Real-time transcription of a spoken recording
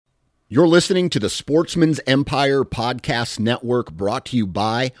You're listening to the Sportsman's Empire Podcast Network, brought to you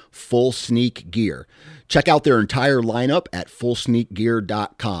by Full Sneak Gear. Check out their entire lineup at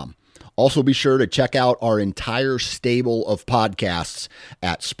fullsneakgear.com. Also be sure to check out our entire stable of podcasts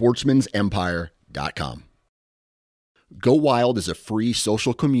at sportsmansempire.com. Go Wild is a free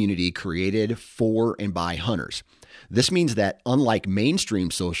social community created for and by hunters. This means that unlike mainstream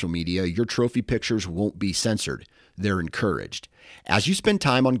social media, your trophy pictures won't be censored. They're encouraged. As you spend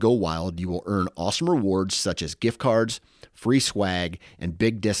time on Go Wild, you will earn awesome rewards such as gift cards, free swag, and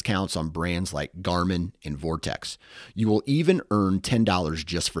big discounts on brands like Garmin and Vortex. You will even earn $10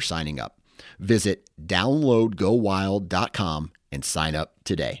 just for signing up. Visit downloadgowild.com and sign up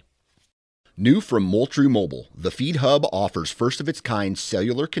today. New from Moultrie Mobile, the Feed Hub offers first-of-its-kind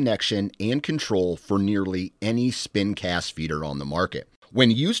cellular connection and control for nearly any spin cast feeder on the market.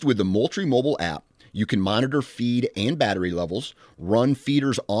 When used with the Moultrie Mobile app, you can monitor feed and battery levels, run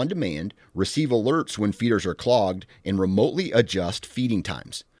feeders on demand, receive alerts when feeders are clogged, and remotely adjust feeding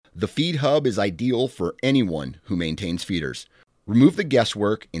times. The Feed Hub is ideal for anyone who maintains feeders. Remove the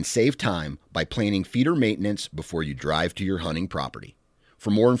guesswork and save time by planning feeder maintenance before you drive to your hunting property.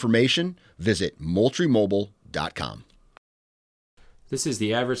 For more information, visit moultriemobile.com. This is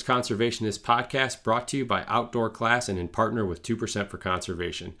the Average Conservationist podcast, brought to you by Outdoor Class and in partner with 2% for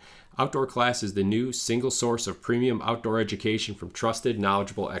Conservation. Outdoor Class is the new single source of premium outdoor education from trusted,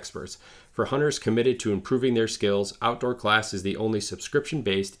 knowledgeable experts. For hunters committed to improving their skills, Outdoor Class is the only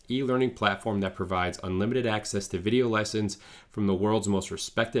subscription-based e-learning platform that provides unlimited access to video lessons from the world's most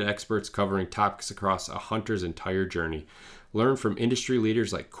respected experts covering topics across a hunter's entire journey. Learn from industry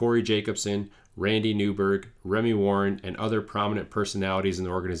leaders like Corey Jacobson, Randy Newberg, Remy Warren, and other prominent personalities and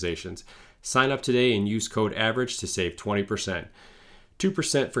organizations. Sign up today and use code AVERAGE to save 20%.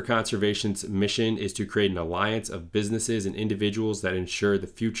 2% for Conservation's mission is to create an alliance of businesses and individuals that ensure the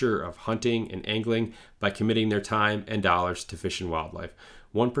future of hunting and angling by committing their time and dollars to fish and wildlife.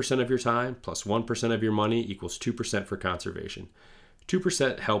 1% of your time plus 1% of your money equals 2% for conservation.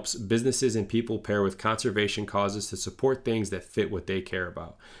 2% helps businesses and people pair with conservation causes to support things that fit what they care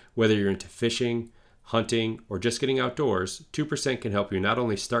about. Whether you're into fishing, hunting, or just getting outdoors, 2% can help you not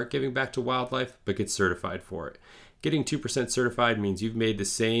only start giving back to wildlife, but get certified for it. Getting 2% certified means you've made the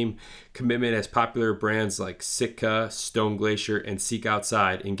same commitment as popular brands like Sitka, Stone Glacier, and Seek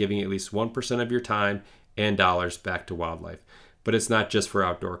Outside in giving at least 1% of your time and dollars back to wildlife. But it's not just for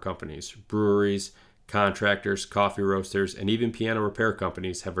outdoor companies. Breweries, contractors, coffee roasters, and even piano repair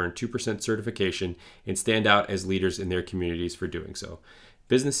companies have earned 2% certification and stand out as leaders in their communities for doing so.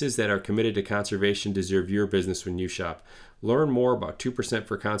 Businesses that are committed to conservation deserve your business when you shop. Learn more about 2%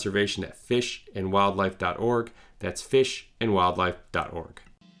 for Conservation at fishandwildlife.org. That's fishandwildlife.org.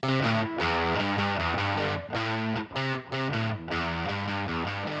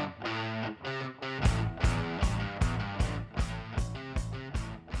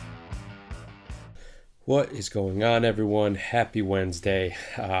 What is going on, everyone? Happy Wednesday.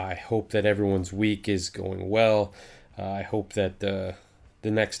 I hope that everyone's week is going well. I hope that the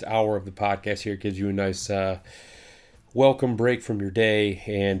next hour of the podcast here gives you a nice welcome break from your day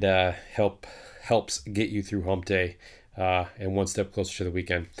and helps get you through hump day and one step closer to the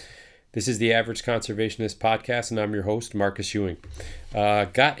weekend. This is the Average Conservationist podcast, and I'm your host, Marcus Ewing.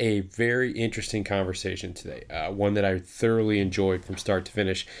 Got a very interesting conversation today, one that I thoroughly enjoyed from start to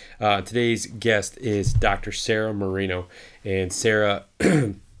finish. Today's guest is Dr. Sarah Marino, and Sarah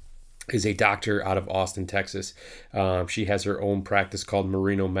is a doctor out of Austin, Texas. She has her own practice called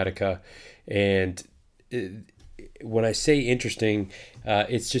Marino Medica, and when I say interesting,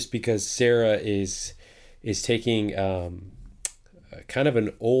 it's just because Sarah is taking kind of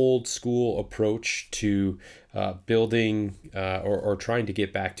an old school approach to building or trying to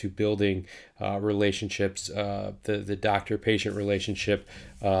get back to building relationships, the doctor-patient relationship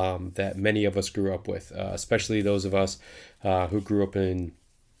that many of us grew up with, especially those of us who grew up in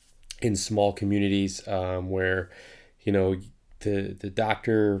small communities where, the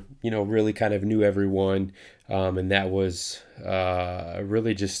doctor, really kind of knew everyone, and that was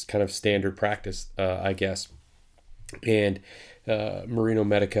really just kind of standard practice, I guess. And Marino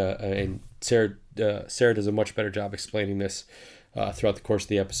Medica and Sarah does a much better job explaining this throughout the course of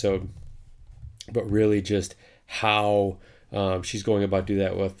the episode, but really just how she's going about do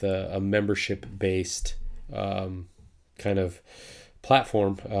that with a membership-based kind of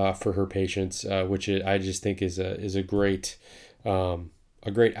platform for her patients, which I just think is a great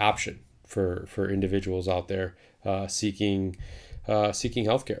option for individuals out there seeking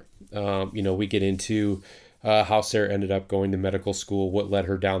healthcare. We get into how Sarah ended up going to medical school, what led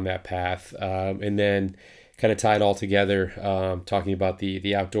her down that path, and then kind of tie it all together, talking about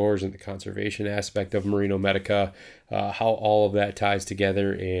the outdoors and the conservation aspect of Merino Medica, how all of that ties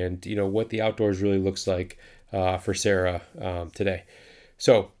together, and what the outdoors really looks like for Sarah today.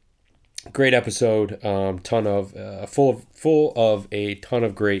 So great episode, full of a ton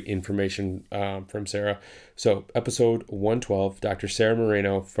of great information from Sarah. So episode 112, Dr. Sarah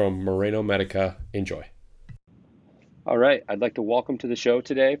Moreno from Merino Medica. Enjoy. All right, I'd like to welcome to the show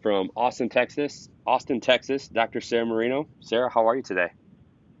today from Austin, Texas, Dr. Sarah Moreno. Sarah, how are you today?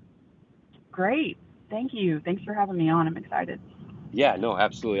 Great. Thank you. Thanks for having me on. I'm excited. Yeah, no,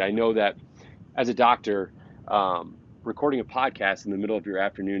 absolutely. I know that as a doctor, recording a podcast in the middle of your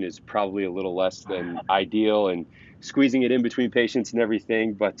afternoon is probably a little less than ideal, and squeezing it in between patients and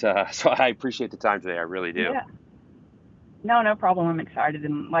everything. But so I appreciate the time today. I really do. Yeah. No problem. I'm excited.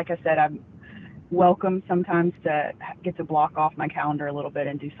 And like I said, I'm welcome sometimes to get to block off my calendar a little bit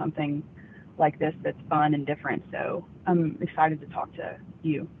and do something like this that's fun and different. So I'm excited to talk to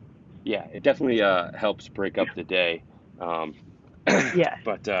you. Yeah, it definitely helps break up the day. Yes,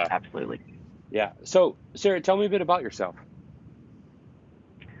 but absolutely. Yeah. So, Sarah, tell me a bit about yourself.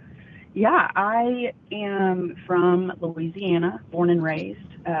 Yeah, I am from Louisiana, born and raised.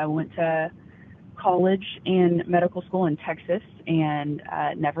 Went to college and medical school in Texas and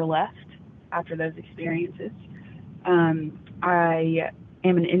never left after those experiences. I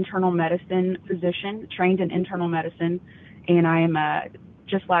am an internal medicine physician, trained in internal medicine, and I am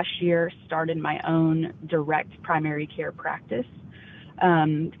just last year started my own direct primary care practice.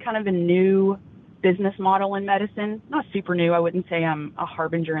 Kind of a new business model in medicine, not super new. I wouldn't say I'm a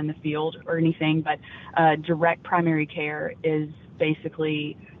harbinger in the field or anything, but direct primary care is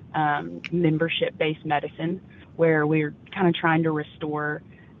basically membership-based medicine, where we're kind of trying to restore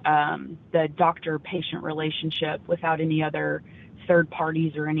the doctor-patient relationship without any other third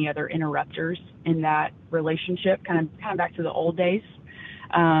parties or any other interrupters in that relationship, kind of back to the old days.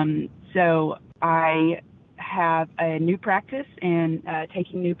 So I have a new practice and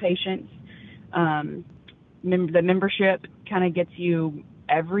taking new patients. The membership kind of gets you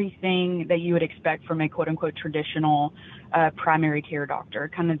everything that you would expect from a quote-unquote traditional primary care doctor.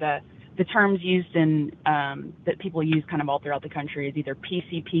 Kind of the terms used in that people use kind of all throughout the country is either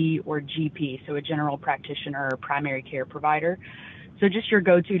PCP or GP, so a general practitioner or primary care provider. So just your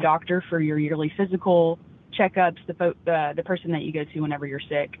go-to doctor for your yearly physical checkups, the person that you go to whenever you're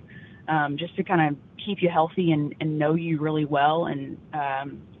sick, just to kind of keep you healthy and know you really well. And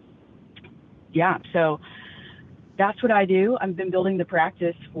so that's what I do. I've been building the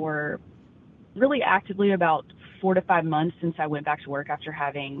practice for really actively about 4 to 5 months since I went back to work after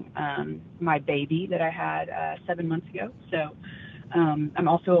having my baby that I had 7 months ago. So I'm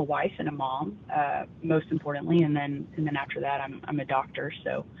also a wife and a mom, most importantly, and then after that I'm a doctor.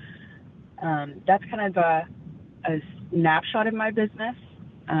 So that's kind of a snapshot of my business.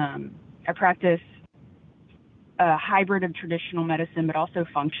 I practice a hybrid of traditional medicine, but also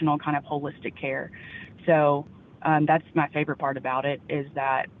functional, kind of holistic care. So that's my favorite part about it, is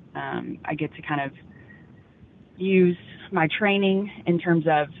that I get to kind of use my training in terms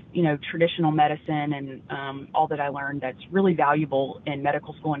of, traditional medicine and all that I learned that's really valuable in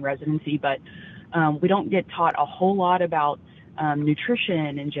medical school and residency. But we don't get taught a whole lot about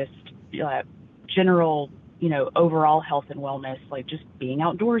nutrition and just general, overall health and wellness, like just being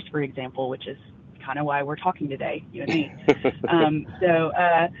outdoors, for example, which is kind of why we're talking today, you and me.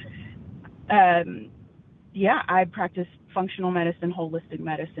 I practice functional medicine, holistic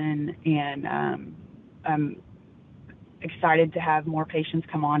medicine, and I'm excited to have more patients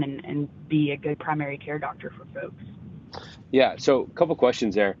come on and be a good primary care doctor for folks. Yeah, so a couple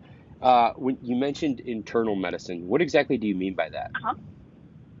questions there. When you mentioned internal medicine, what exactly do you mean by that?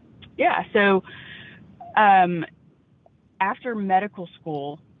 Yeah, so after medical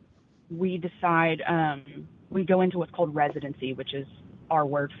school, we decide, we go into what's called residency, which is our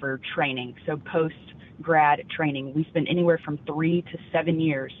word for training. So post-grad training, we spend anywhere from 3 to 7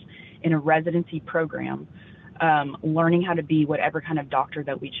 years in a residency program, learning how to be whatever kind of doctor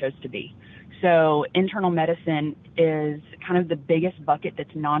that we chose to be. So internal medicine is kind of the biggest bucket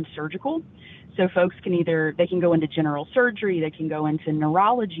that's non-surgical. So folks they can go into general surgery, they can go into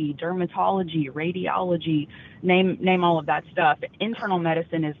neurology, dermatology, radiology, name all of that stuff. Internal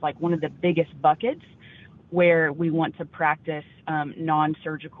medicine is like one of the biggest buckets where we want to practice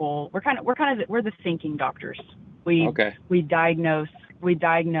non-surgical. We're the thinking doctors. We diagnose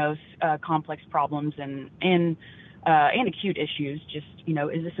complex problems and acute issues. Just,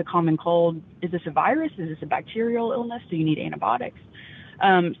 is this a common cold? Is this a virus? Is this a bacterial illness? Do you need antibiotics?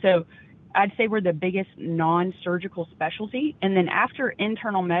 So I'd say we're the biggest non-surgical specialty. And then after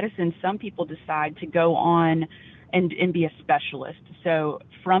internal medicine, some people decide to go on and be a specialist. So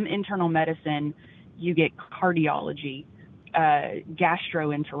from internal medicine, you get cardiology,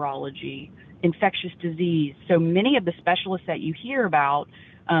 gastroenterology, infectious disease. So many of the specialists that you hear about,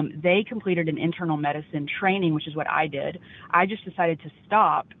 they completed an internal medicine training, which is what I did. I just decided to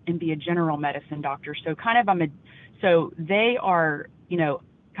stop and be a general medicine doctor. So so they are,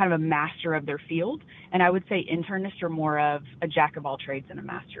 kind of a master of their field. And I would say internists are more of a jack of all trades and a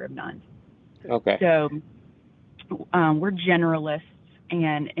master of none. Okay. So we're generalists,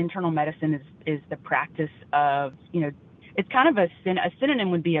 and internal medicine is the practice of, it's kind of a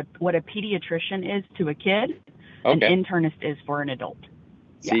synonym would be what a pediatrician is to a kid. Okay. An internist is for an adult.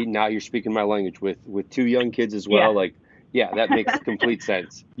 See, now you're speaking my language with 2 young kids as well. That makes complete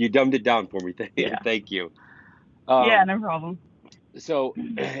sense. You dumbed it down for me. Thank you. Yeah, no problem. So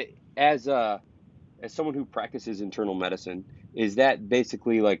as someone who practices internal medicine, is that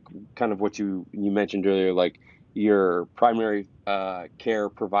basically like kind of what you mentioned earlier, like your primary care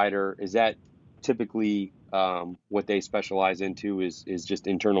provider? Is that typically what they specialize into is just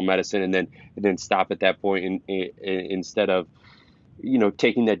internal medicine, and then stop at that point instead of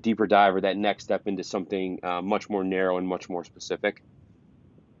taking that deeper dive or that next step into something much more narrow and much more specific?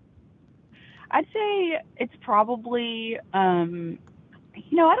 I'd say it's probably, I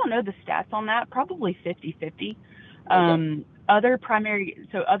don't know the stats on that, probably 50-50. Okay. Other primary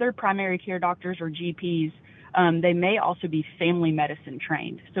care doctors or GPs, they may also be family medicine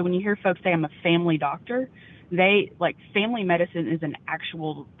trained. So when you hear folks say I'm a family doctor, family medicine is an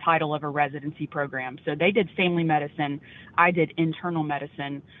actual title of a residency program. So they did family medicine. I did internal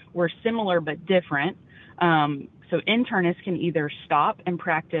medicine. We're similar but different. So internists can either stop and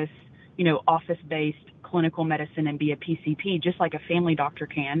practice, office-based clinical medicine and be a PCP, just like a family doctor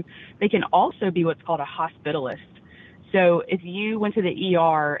can. They can also be what's called a hospitalist. So if you went to the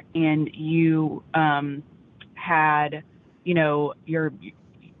ER and you had, you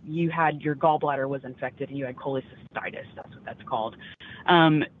had your gallbladder was infected and you had cholecystitis, that's what that's called.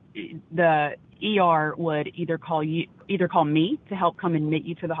 The ER would either call me to help come admit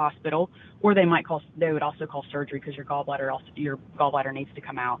you to the hospital, or they would also call surgery because your gallbladder needs to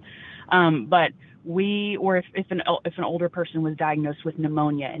come out. If an older person was diagnosed with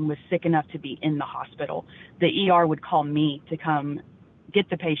pneumonia and was sick enough to be in the hospital, the ER would call me to come get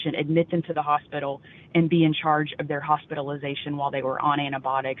the patient, admit them to the hospital, and be in charge of their hospitalization while they were on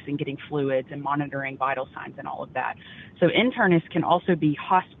antibiotics and getting fluids and monitoring vital signs and all of that. So internists can also be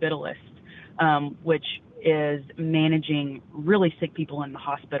hospitalists, which is managing really sick people in the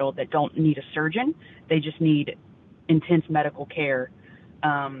hospital that don't need a surgeon. They just need intense medical care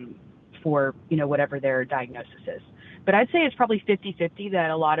for, whatever their diagnosis is. But I'd say it's probably 50-50 that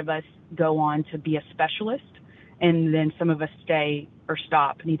a lot of us go on to be a specialist, and then some of us stay or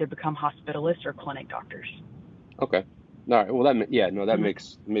stop and either become hospitalists or clinic doctors. Okay. All right. Well, that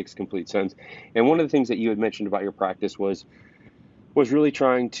makes complete sense. And one of the things that you had mentioned about your practice was really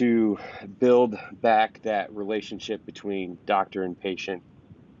trying to build back that relationship between doctor and patient.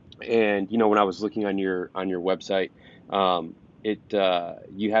 And when I was looking on your website,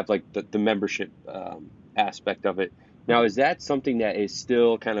 you have like the membership aspect of it. Now, is that something that is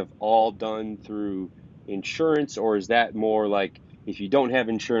still kind of all done through insurance, or is that more like if you don't have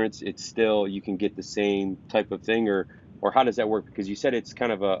insurance, it's still you can get the same type of thing, or how does that work? Because you said it's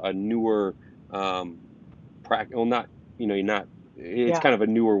kind of a newer practice. Well, not it's kind of a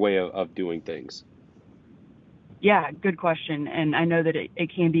newer way of doing things. Yeah, good question. And I know that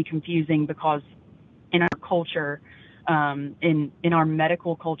it can be confusing because in our culture, in our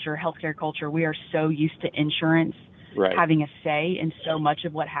medical culture, healthcare culture, we are so used to insurance having a say in so much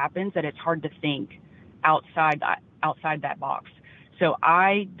of what happens that it's hard to think outside that box. So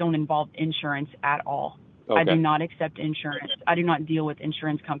I don't involve insurance at all. Okay. I do not accept insurance. I do not deal with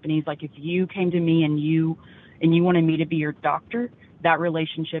insurance companies. Like if you came to me and you wanted me to be your doctor, that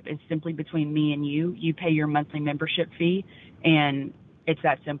relationship is simply between me and you. You pay your monthly membership fee, and it's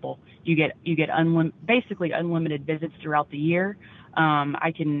that simple. You get basically unlimited visits throughout the year.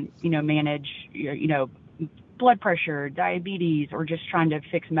 I can manage your blood pressure, diabetes, or just trying to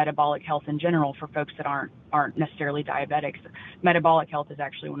fix metabolic health in general for folks that aren't necessarily diabetics. Metabolic health is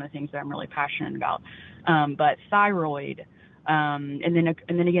actually one of the things that I'm really passionate about. But thyroid, and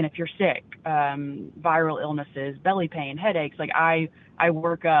then again, if you're sick, viral illnesses, belly pain, headaches, like I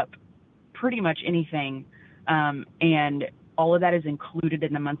work up pretty much anything, and all of that is included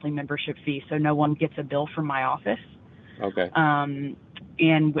in the monthly membership fee, so no one gets a bill from my office. Okay.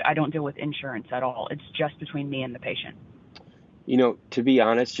 And I don't deal with insurance at all. It's just between me and the patient. To be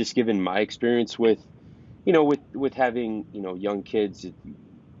honest, just given my experience with having, young kids,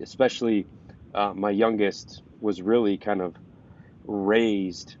 especially my youngest was really kind of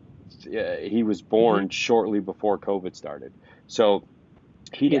raised. He was Hmm. born shortly before COVID started. So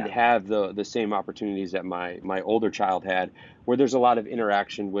he didn't Yeah. have the same opportunities that my older child had, where there's a lot of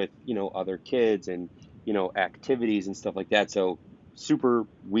interaction with other kids and activities and stuff like that. So super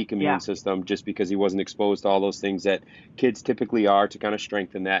weak immune Yeah. system, just because he wasn't exposed to all those things that kids typically are, to kind of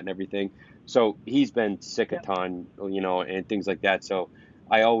strengthen that and everything. So he's been sick a Yeah. ton, and things like that. So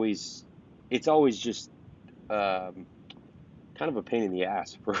I always it's always just um, kind of a pain in the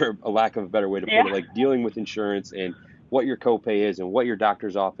ass, for a lack of a better way to put Yeah. it, like dealing with insurance and what your copay is and what your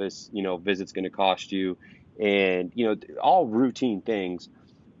doctor's office, visit's going to cost you, and all routine things.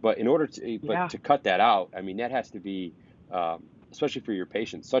 But but Yeah. to cut that out, I mean, that has to be, especially for your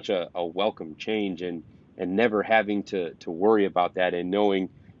patients, such a welcome change, and never having to worry about that, and knowing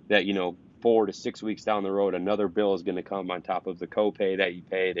that 4 to 6 weeks down the road another bill is going to come on top of the copay that you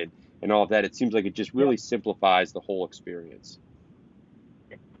paid, and all of that. It seems like it just Yep. really simplifies the whole experience.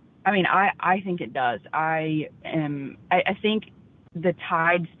 I mean, I think it does. I think the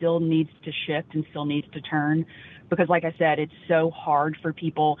tide still needs to shift and still needs to turn, because like I said, it's so hard for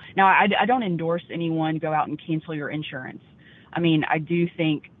people. Now, I don't endorse anyone go out and cancel your insurance. I mean, I do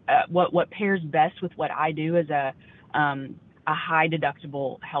think what pairs best with what I do is a high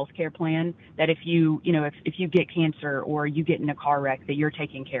deductible healthcare plan, that if you get cancer or you get in a car wreck, that you're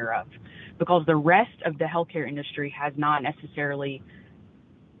taken care of, because the rest of the healthcare industry has not necessarily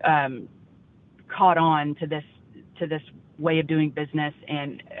um, caught on to this way of doing business,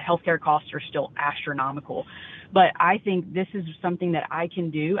 and healthcare costs are still astronomical. But I think this is something that I can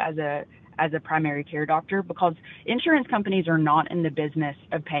do as a primary care doctor, because insurance companies are not in the business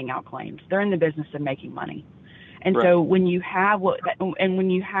of paying out claims. They're in the business of making money. And Right. so when you have what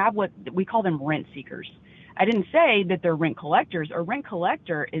we call them, rent seekers. I didn't say that they're rent collectors. A rent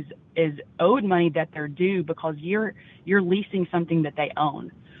collector is owed money that they're due because you're leasing something that they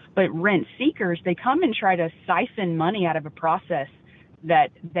own. But rent seekers, they come and try to siphon money out of a process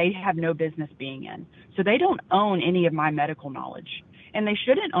that they have no business being in. So they don't own any of my medical knowledge. And they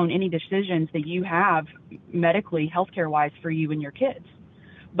shouldn't own any decisions that you have medically, healthcare wise, for you and your kids.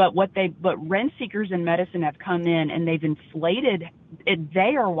 But rent seekers in medicine have come in and they've inflated it.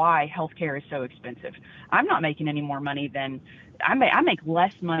 They are why healthcare is so expensive. I'm not making any more money than I make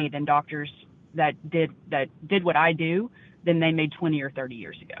less money than doctors that did what I do than they made 20 or 30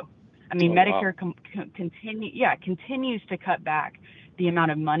 years ago. I mean, Oh, wow. Medicare continues to cut back the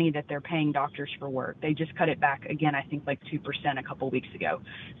amount of money that they're paying doctors for work. They just cut it back again, I think like 2% a couple of weeks ago.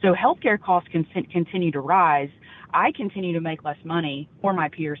 So healthcare costs continue to rise. I continue to make less money, or my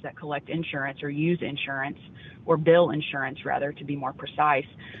peers that collect insurance or use insurance, or bill insurance rather, to be more precise.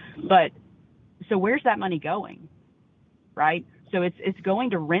 But so where's that money going, right? So it's going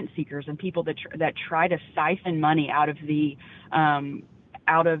to rent seekers and people that try to siphon money out of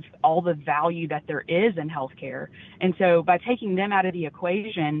all the value that there is in healthcare. And so by taking them out of the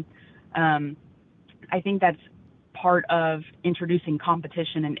equation, I think that's part of introducing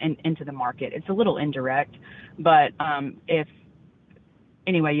competition into the market. It's a little indirect, but if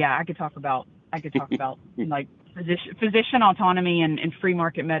anyway, yeah, I could talk about like physician autonomy and free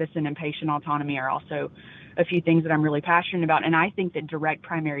market medicine and patient autonomy are also a few things that I'm really passionate about. And I think that direct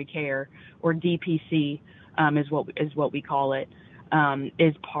primary care, or DPC, is what we call it,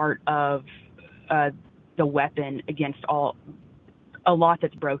 is part of the weapon against a lot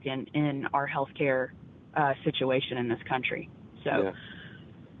that's broken in our healthcare situation in this country. So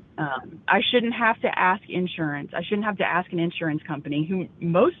Yeah. I shouldn't have to ask insurance. I shouldn't have to ask an insurance company, who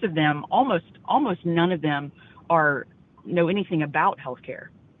most of them, almost none of them, know anything about healthcare.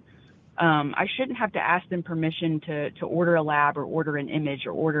 I shouldn't have to ask them permission to order a lab or order an image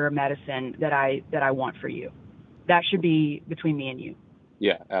or order a medicine that I want for you. That should be between me and you.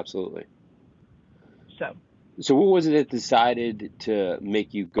 Yeah, absolutely. So So what was it that decided to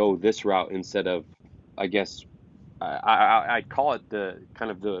make you go this route instead of, I guess, I'd call it the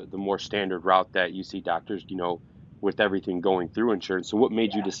kind of the more standard route that you see doctors, with everything going through insurance. So what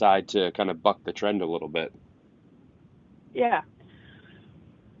made you yeah, decide to kind of buck the trend a little bit? yeah.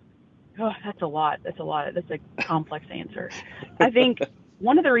 Oh, that's a lot. That's a lot. That's a complex answer. I think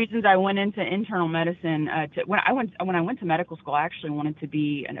one of the reasons I went into internal medicine, when I went to medical school, I actually wanted to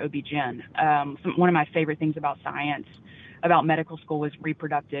be an OB-GYN. One of my favorite things about science, about medical school, was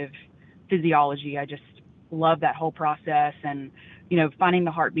reproductive physiology. I just love that whole process, and finding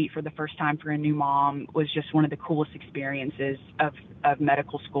the heartbeat for the first time for a new mom was just one of the coolest experiences of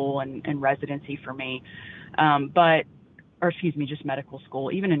medical school and residency for me. But or excuse me, just medical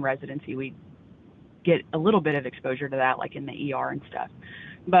school. Even in residency, we get a little bit of exposure to that, like in the ER and stuff.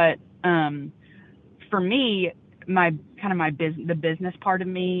 But for me, the business part of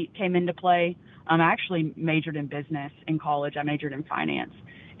me came into play. I actually majored in business in college. I majored in finance,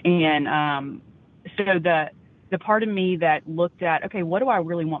 and so the part of me that looked at, okay, what do I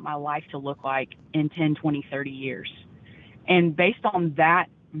really want my life to look like in 10, 20, 30 years? And based on that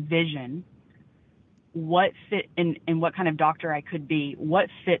vision, what fit and what kind of doctor I could be, what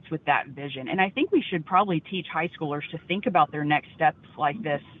fits with that vision. And I think we should probably teach high schoolers to think about their next steps like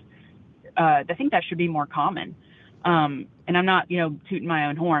this. I think that should be more common. And I'm not, tooting my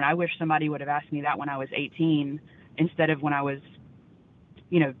own horn. I wish somebody would have asked me that when I was 18 instead of when I was,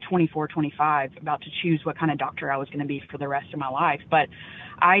 24, 25, about to choose what kind of doctor I was going to be for the rest of my life. But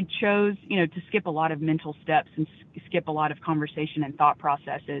I chose, to skip a lot of mental steps and skip a lot of conversation and thought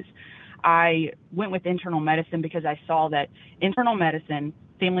processes. I went with internal medicine because I saw that internal medicine,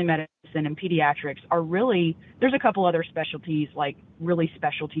 family medicine, and pediatrics are really, there's a couple other specialties like really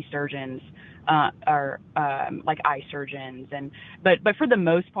specialty surgeons, or like eye surgeons, but for the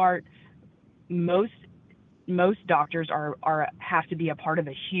most part, most doctors have to be a part of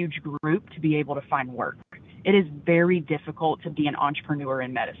a huge group to be able to find work. It is very difficult to be an entrepreneur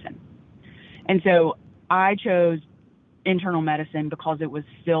in medicine. And so I chose internal medicine because it was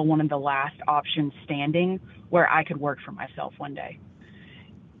still one of the last options standing where I could work for myself one day.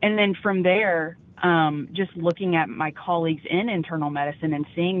 And then from there, just looking at my colleagues in internal medicine and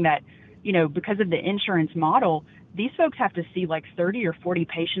seeing that, because of the insurance model, these folks have to see like 30 or 40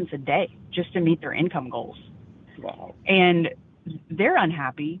 patients a day just to meet their income goals. Wow. And they're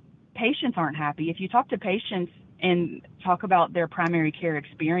unhappy. Patients aren't happy. If you talk to patients and talk about their primary care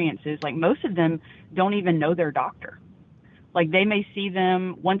experiences, like most of them don't even know their doctor. Like they may see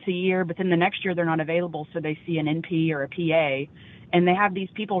them once a year, but then the next year they're not available, so they see an NP or a PA, and they have these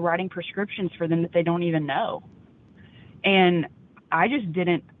people writing prescriptions for them that they don't even know. And I just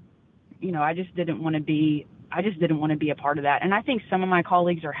didn't want to be a part of that. And I think some of my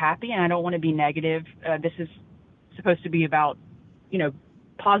colleagues are happy, and I don't want to be negative. This is supposed to be about,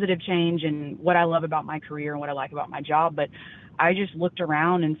 positive change and what I love about my career and what I like about my job. But I just looked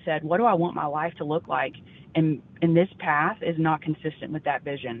around and said, what do I want my life to look like? And this path is not consistent with that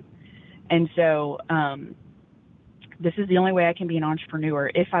vision. And so this is the only way I can be an entrepreneur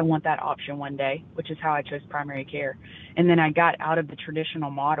if I want that option one day, which is how I chose primary care. And then I got out of the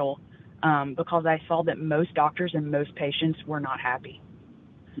traditional model because I saw that most doctors and most patients were not happy.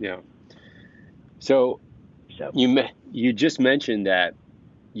 Yeah. So you just mentioned that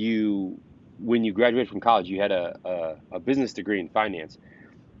when you graduated from college, you had a business degree in finance.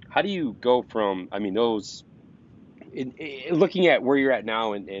 How do you go from, looking at where you're at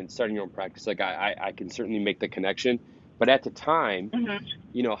now and starting your own practice, like I can certainly make the connection, but at the time,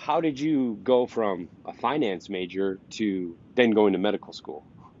 Mm-hmm. How did you go from a finance major to then going to medical school?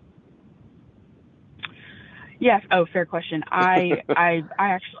 Yes. Oh, fair question. I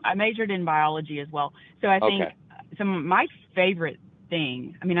majored in biology as well. So I think some of my favorite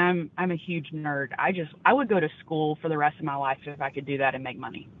thing, I'm a huge nerd. I would go to school for the rest of my life if I could do that and make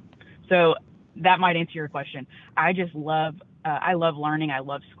money. So that might answer your question. I love learning. I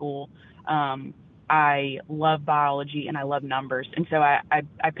love school. I love biology and I love numbers. And so I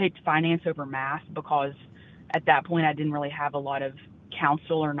picked finance over math because at that point I didn't really have a lot of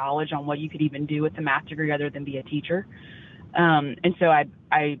counsel or knowledge on what you could even do with a math degree other than be a teacher. And so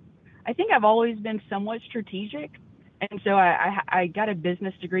I think I've always been somewhat strategic. And so I got a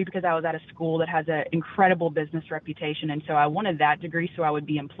business degree because I was at a school that has an incredible business reputation. And so I wanted that degree so I would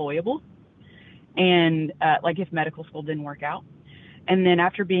be employable. And like if medical school didn't work out. And then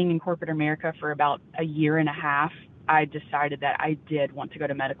after being in corporate America for about a year and a half, I decided that I did want to go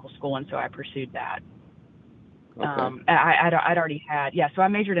to medical school. And so I pursued that. Okay. I'd already had, so I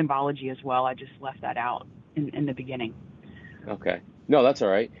majored in biology as well. I just left that out in the beginning. Okay. No, that's all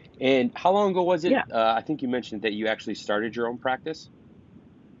right. And how long ago was it? Yeah. I think you mentioned that you actually started your own practice.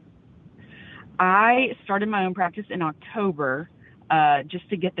 I started my own practice in October, just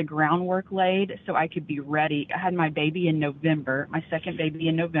to get the groundwork laid so I could be ready. I had my baby in November, my second baby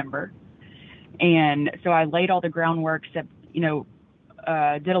in November. And so I laid all the groundwork, did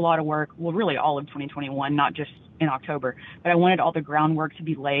a lot of work, well, really all of 2021, not just in October, but I wanted all the groundwork to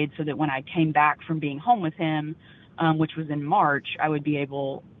be laid so that when I came back from being home with him, which was in March, I would be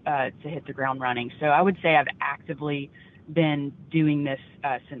able to hit the ground running. So I would say I've actively been doing this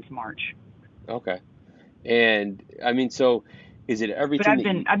since March. Okay. And so is it everything?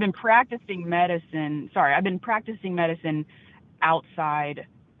 But I've been practicing medicine. Sorry, I've been practicing medicine outside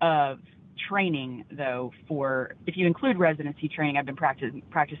of training, though, if you include residency training, I've been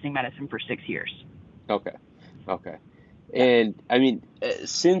practicing medicine for 6 years. Okay. Okay. And I mean,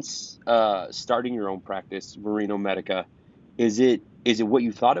 since starting your own practice, Marino Medica, is it what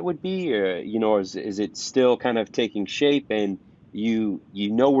you thought it would be, or, is it still kind of taking shape, and you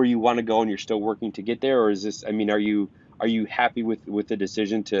know where you want to go and you're still working to get there? Or is this, I mean, are you happy with the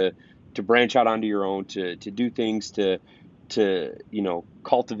decision to branch out onto your own, to do things to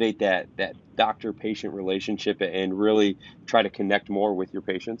cultivate that doctor-patient relationship and really try to connect more with your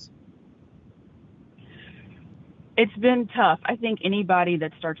patients? It's been tough. I think anybody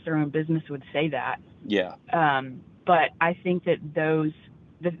that starts their own business would say that. Yeah. But I think that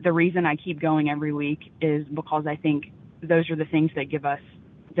the reason I keep going every week is because I think those are the things that give us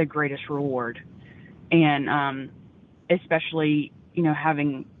the greatest reward. And especially,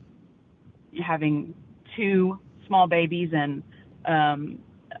 having 2 small babies and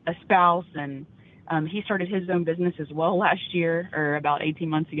a spouse, and he started his own business as well last year, or about 18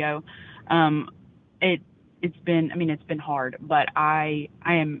 months ago. It's been hard, but I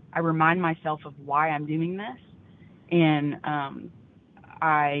remind myself of why I'm doing this, and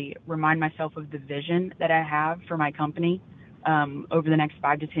I remind myself of the vision that I have for my company over the next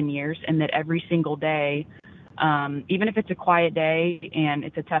 5 to 10 years, and that every single day, even if it's a quiet day and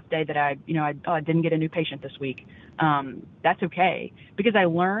it's a tough day that I didn't get a new patient this week, that's okay, because I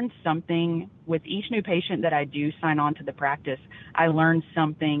learned something with each new patient that I do sign on to the practice. I learned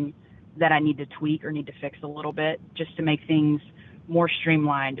something that I need to tweak or need to fix a little bit, just to make things more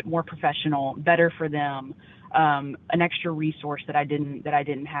streamlined, more professional, better for them. An extra resource that I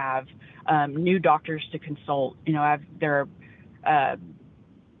didn't have, new doctors to consult. If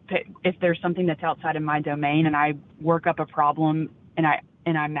there's something that's outside of my domain and I work up a problem and I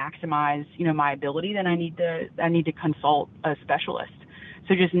maximize, my ability, then I need to consult a specialist.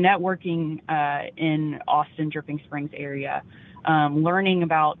 So just networking in Austin, Dripping Springs area, learning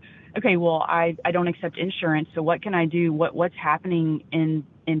about, okay, well, I don't accept insurance, so what can I do? What's happening in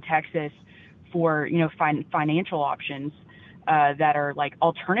Texas for, financial options that are like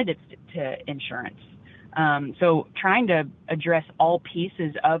alternatives to insurance. So trying to address all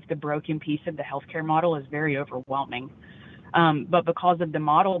pieces of the broken piece of the healthcare model is very overwhelming. But because of the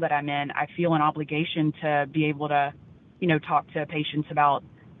model that I'm in, I feel an obligation to be able to, talk to patients about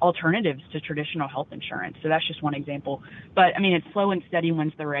alternatives to traditional health insurance. So that's just one example. But I mean, it's slow and steady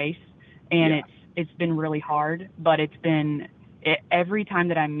wins the race, and it's been really hard, but every time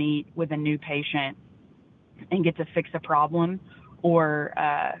that I meet with a new patient and get to fix a problem, or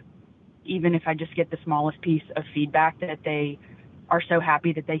even if I just get the smallest piece of feedback that they are so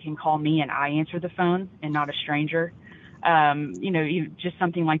happy that they can call me and I answer the phone and not a stranger, just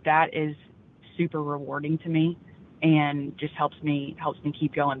something like that is super rewarding to me and just helps me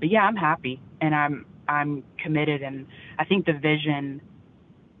keep going. But yeah, I'm happy and I'm committed, and I think the vision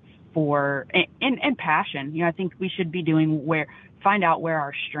and passion, I think we should be find out where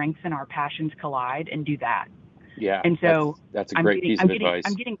our strengths and our passions collide and do that. Yeah. And so that's a great piece of advice.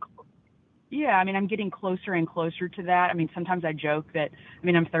 I'm getting closer and closer to that. I mean, sometimes I joke that,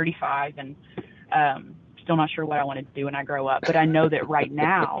 I'm 35 and still not sure what I want to do when I grow up, but I know that right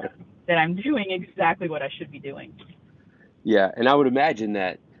now that I'm doing exactly what I should be doing. Yeah. And I would imagine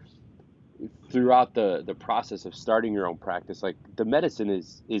that throughout the process of starting your own practice, like the medicine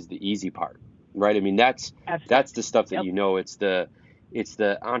is the easy part, right? I mean, that's the stuff that, it's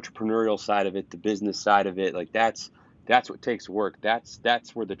the entrepreneurial side of it, the business side of it. Like that's what takes work. That's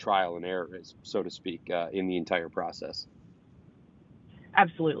where the trial and error is, so to speak, in the entire process.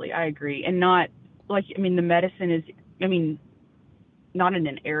 Absolutely. I agree. And not like, the medicine is, not in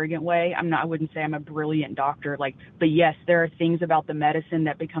an arrogant way. I wouldn't say I'm a brilliant doctor, but yes, there are things about the medicine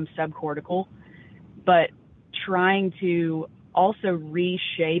that become subcortical, but trying to also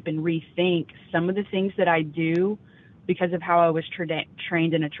reshape and rethink some of the things that I do because of how I was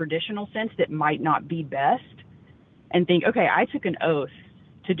trained in a traditional sense that might not be best, and think, okay, I took an oath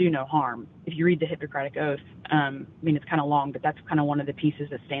to do no harm. If you read the Hippocratic Oath, it's kind of long, but that's kind of one of the pieces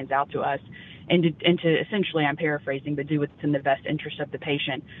that stands out to us. And to essentially, I'm paraphrasing, but do what's in the best interest of the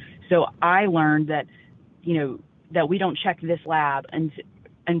patient. So I learned that, that we don't check this lab and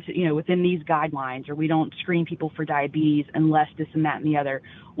within these guidelines, or we don't screen people for diabetes unless this and that and the other.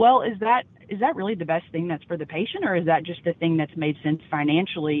 Well, is that really the best thing that's for the patient, or is that just the thing that's made sense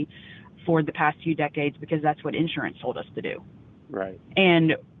financially for the past few decades because that's what insurance told us to do? Right.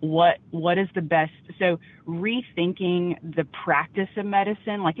 And what is the best? So rethinking the practice of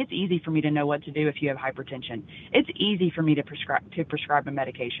medicine, like it's easy for me to know what to do if you have hypertension. It's easy for me to prescribe a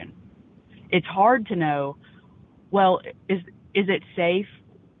medication. It's hard to know, well, is it safe?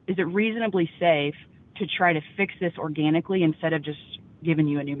 is it reasonably safe to try to fix this organically instead of just giving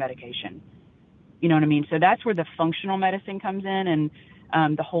you a new medication? You know what I mean? So that's where the functional medicine comes in,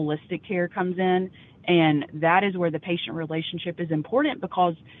 and the holistic care comes in. And that is where the patient relationship is important,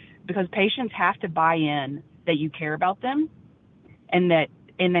 because patients have to buy in that you care about them, and they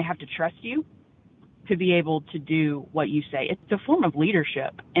have to trust you to be able to do what you say. It's a form of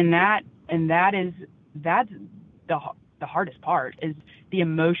leadership, and that's the hardest part, is the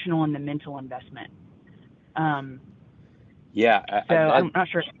emotional and the mental investment. Yeah. I'm not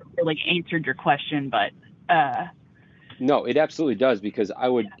sure if I really answered your question, but no, it absolutely does, because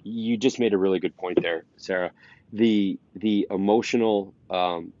you just made a really good point there, Sarah. The emotional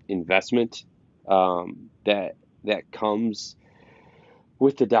investment that comes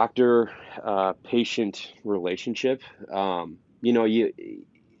with the doctor patient relationship. In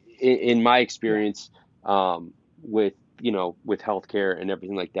my experience with healthcare and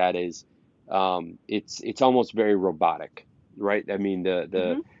everything like that, is it's almost very robotic, right? I mean,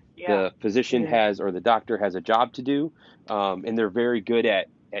 the physician or the doctor has a job to do, and they're very good at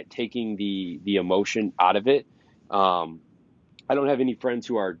taking the emotion out of it. I don't have any friends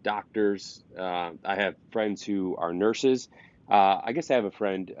who are doctors. I have friends who are nurses. I guess I have a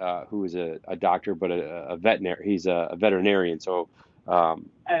friend who is a doctor, but a veterinary. He's a veterinarian. So,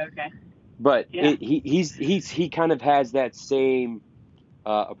 okay. But he kind of has that same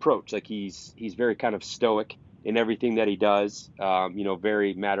approach. Like he's very kind of stoic in everything that he does.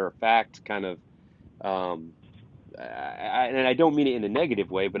 Very matter of fact, kind of. And I don't mean it in a negative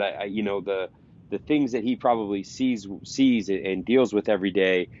way, but the things that he probably sees and deals with every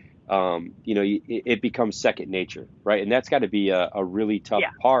day, it becomes second nature, right? And that's got to be a really tough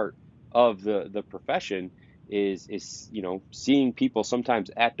part of the profession, is seeing people sometimes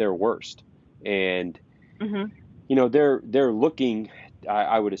at their worst, and they're looking.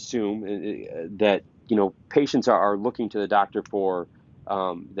 I would assume that patients are looking to the doctor for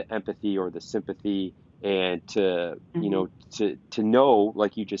the empathy or the sympathy, and to know,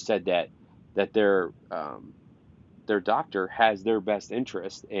 like you just said, that their doctor has their best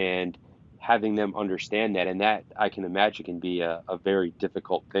interest, and having them understand that. And that, I can imagine, can be a very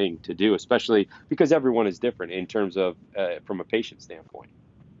difficult thing to do, especially because everyone is different in terms of from a patient standpoint.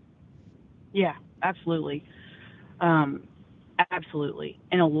 Yeah, absolutely. Absolutely.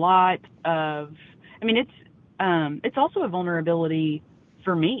 And a lot of, it's also a vulnerability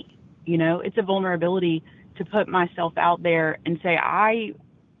for me. It's a vulnerability to put myself out there and say, I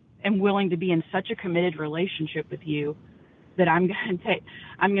am willing to be in such a committed relationship with you that I'm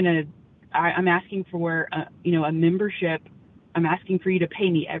asking for a membership. I'm asking for you to pay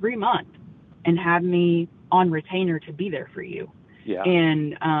me every month and have me on retainer to be there for you. Yeah.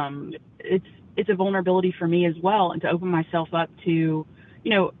 And it's a vulnerability for me as well, and to open myself up to,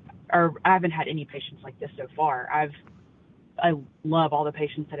 I haven't had any patients like this so far. I love all the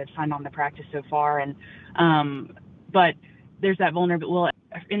patients that have signed on the practice so far, and but there's that vulnerability. Well,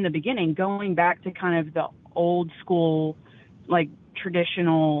 in the beginning, going back to kind of the old school, like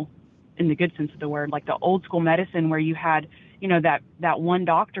traditional, in the good sense of the word, like the old school medicine, where you had, that one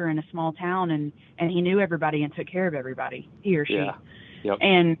doctor in a small town, and he knew everybody and took care of everybody, he or she. Yeah. Yep.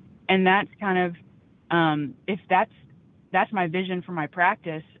 And that's kind of, if that's my vision for my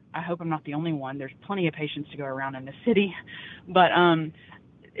practice, I hope I'm not the only one. There's plenty of patients to go around in the city, but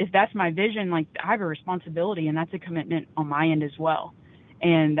if that's my vision, like, I have a responsibility, and that's a commitment on my end as well.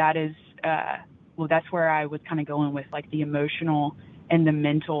 And that is, that's where I was kind of going with, like, the emotional and the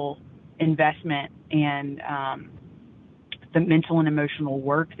mental investment, and the mental and emotional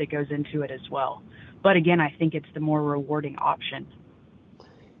work that goes into it as well. But again, I think it's the more rewarding option.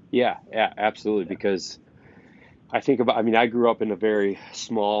 Yeah, absolutely. Because I think about, I grew up in a very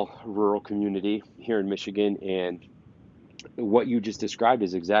small rural community here in Michigan, and what you just described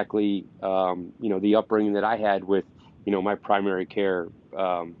is exactly, the upbringing that I had with, my primary care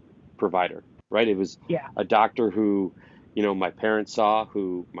provider, right? It was a doctor who, my parents saw,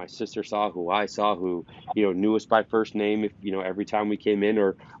 who my sister saw, who I saw, who, knew us by first name, if, every time we came in,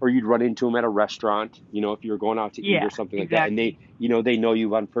 or you'd run into them at a restaurant, if you were going out to eat or something like that. And they, they know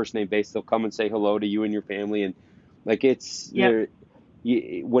you on first name basis. They'll come and say hello to you and your family. And like, it's,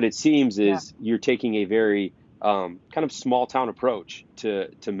 what it seems is you're taking a very kind of small town approach to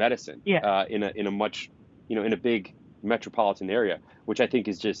medicine in a much, in a big metropolitan area, which I think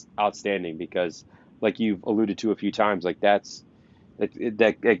is just outstanding, because like you've alluded to a few times, like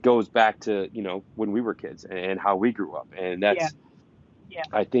that goes back to, when we were kids and how we grew up. And that's,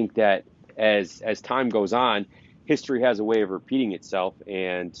 I think that as time goes on, history has a way of repeating itself.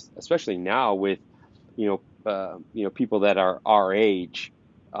 And especially now with, people that are our age,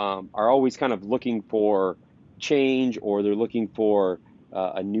 are always kind of looking for change, or they're looking for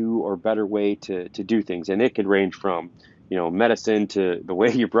a new or better way to do things. And it could range from, medicine to the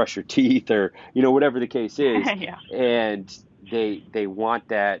way you brush your teeth, or, whatever the case is. Yeah. And they want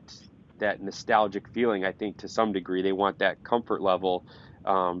that nostalgic feeling, I think, to some degree. They want that comfort level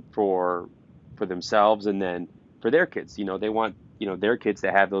for themselves, and then for their kids. They want, their kids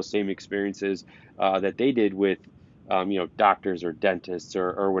to have those same experiences that they did with, doctors or dentists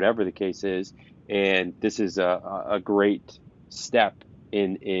or whatever the case is. And this is a great step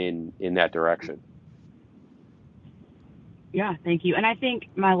in that direction. Yeah, thank you. And I think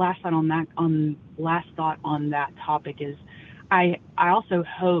my last thought on that topic is, I also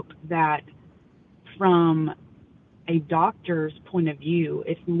hope that from a doctor's point of view,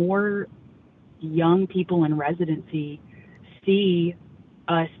 if more young people in residency see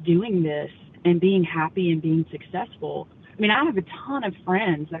us doing this and being happy and being successful. I mean, I have a ton of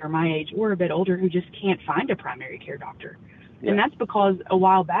friends that are my age or a bit older who just can't find a primary care doctor. Yeah. And that's because a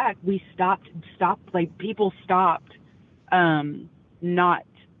while back we people stopped not,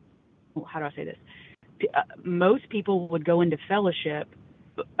 how do I say this? Most people would go into fellowship,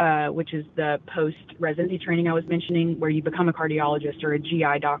 which is the post-residency training I was mentioning, where you become a cardiologist or a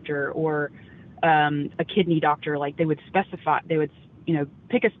GI doctor or a kidney doctor. Like they would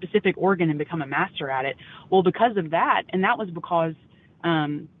pick a specific organ and become a master at it. Well, because of that, and that was because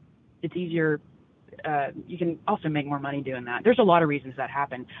it's easier. You can also make more money doing that. There's a lot of reasons that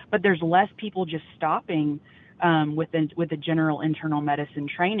happen, but there's less people just stopping with the general internal medicine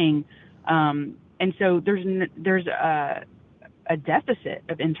training. And so there's a deficit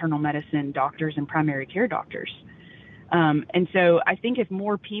of internal medicine doctors and primary care doctors. And so I think if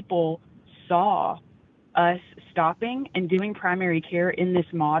more people saw us stopping and doing primary care in this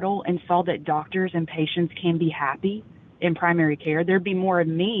model and saw that doctors and patients can be happy in primary care, there'd be more of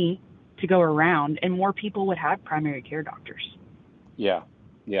me to go around and more people would have primary care doctors. Yeah,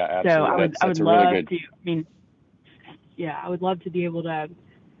 absolutely. So I would love really good... I would love to be able to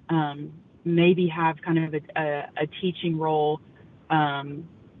maybe have kind of a teaching role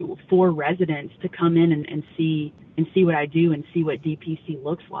for residents to come in and see what I do and see what DPC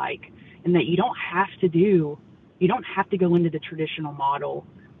looks like, and that you don't have to go into the traditional model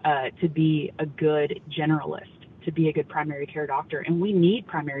to be a good generalist, to be a good primary care doctor. And we need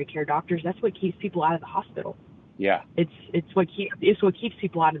primary care doctors. That's what keeps people out of the hospital. Yeah. It's what keeps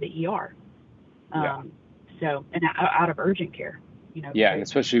people out of the ER. And out of urgent care. Yeah, and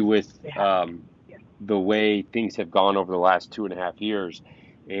especially with the way things have gone over the last 2.5 years,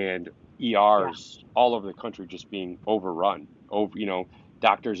 and ERs all over the country just being overrun,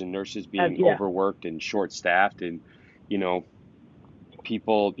 doctors and nurses being overworked and short-staffed, and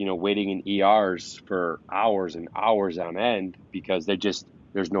people waiting in ERs for hours and hours on end because there's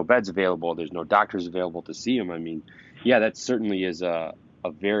no beds available, there's no doctors available to see them. I mean, that certainly is a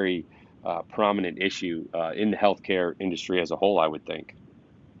very prominent issue in the healthcare industry as a whole, I would think.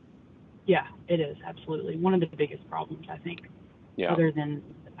 Yeah, it is absolutely one of the biggest problems, I think. Yeah. Other than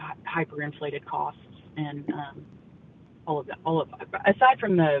hyperinflated costs and aside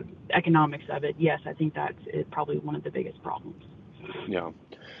from the economics of it, yes, I think that's probably one of the biggest problems. Yeah.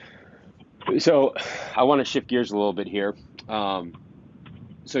 So I want to shift gears a little bit here.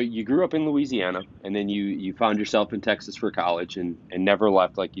 So you grew up in Louisiana, and then you found yourself in Texas for college and never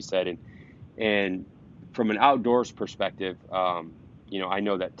left, like you said. And from an outdoors perspective, I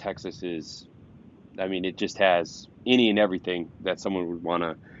know that Texas it just has any and everything that someone would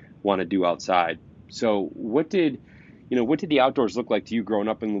want to do outside. So what did the outdoors look like to you growing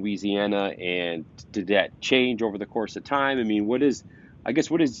up in Louisiana, and did that change over the course of time? I mean, what is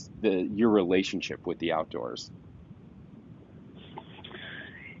your relationship with the outdoors?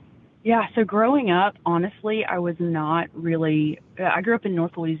 Yeah, so growing up, honestly, I was not really, I grew up in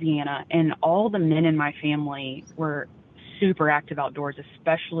North Louisiana, and all the men in my family were super active outdoors,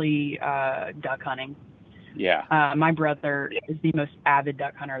 especially duck hunting. Yeah. My brother is the most avid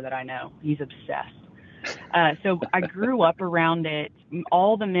duck hunter that I know. He's obsessed. So I grew up around it.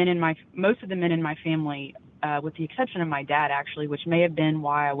 Most of the men in my family, with the exception of my dad, actually, which may have been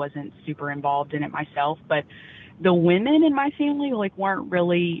why I wasn't super involved in it myself, but the women in my family weren't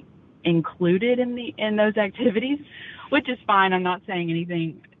really included in those activities, which is fine. I'm not saying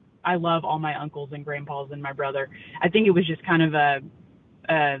anything. I love all my uncles and grandpas and my brother. I think it was just kind of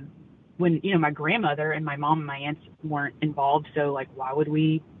when my grandmother and my mom and my aunts weren't involved, so why would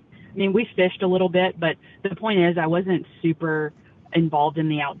we? I mean, we fished a little bit, but the point is I wasn't super involved in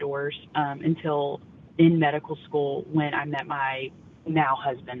the outdoors until in medical school when I met my now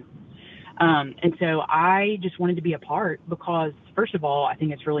husband. And so I just wanted to be a part because, first of all, I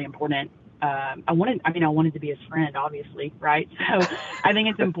think it's really important. I wanted to be his friend, obviously, right? So I think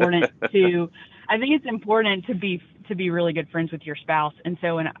it's important to be really good friends with your spouse. And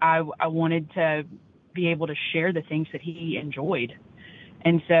so, I wanted to be able to share the things that he enjoyed.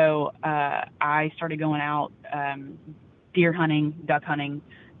 And so, I started going out, deer hunting, duck hunting,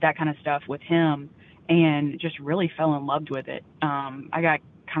 that kind of stuff with him, and just really fell in love with it. I got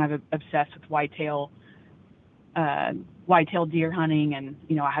kind of obsessed with whitetail deer hunting, and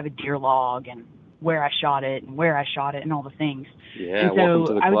I have a deer log and where I shot it and all the things. Yeah, and welcome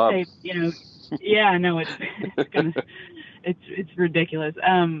to the club. Would say, yeah, no, it's ridiculous.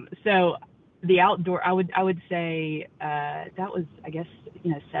 So the outdoor, I would say that was, I guess,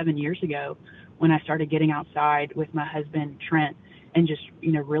 7 years ago when I started getting outside with my husband Trent, and just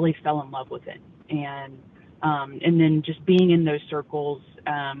really fell in love with it. And then just being in those circles,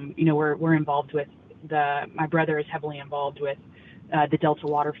 we're involved with my brother is heavily involved with the Delta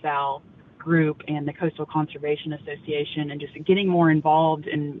Waterfowl group and the Coastal Conservation Association, and just getting more involved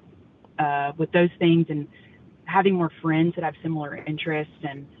in with those things, and having more friends that have similar interests,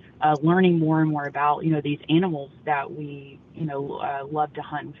 and learning more and more about these animals that we love to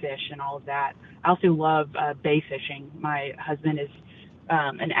hunt and fish and all of that. I also love bay fishing. My husband is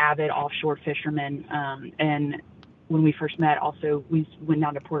an avid offshore fisherman, and when we first met, also we went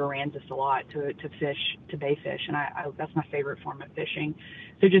down to Port Aransas a lot to bay fish, and I that's my favorite form of fishing.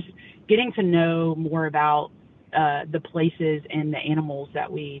 So just getting to know more about the places and the animals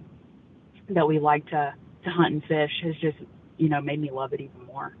that we like to hunt and fish has just made me love it even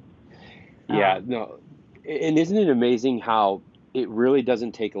more. Yeah, no, and isn't it amazing how it really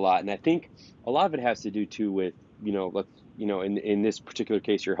doesn't take a lot? And I think a lot of it has to do too with in this particular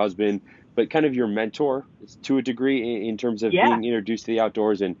case, your husband, but kind of your mentor to a degree in terms of being introduced to the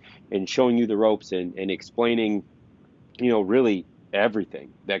outdoors and showing you the ropes and explaining, really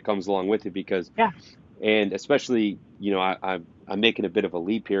everything that comes along with it. Because, and especially, I'm making a bit of a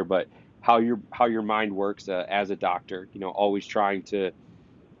leap here, but how your mind works as a doctor, always trying to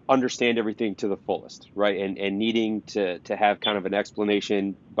understand everything to the fullest, right? And needing to have kind of an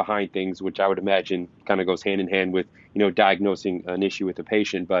explanation behind things, which I would imagine kind of goes hand in hand with, diagnosing an issue with a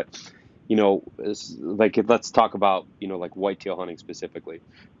patient. But, like, let's talk about, like whitetail hunting specifically,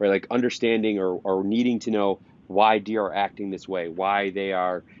 right? Like understanding or needing to know why deer are acting this way, why they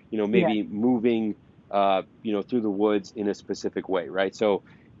are, maybe moving, through the woods in a specific way, right? So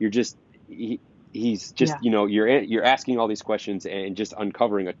he's just, you're asking all these questions and just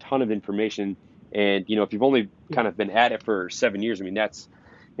uncovering a ton of information. And, if you've only kind of been at it for 7 years, I mean, that's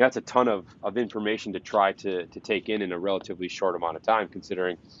a ton of information to try to take in a relatively short amount of time,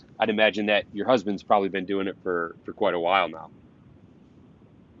 considering I'd imagine that your husband's probably been doing it for quite a while now.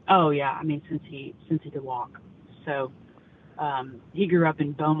 Oh yeah. I mean, since he could walk. So, he grew up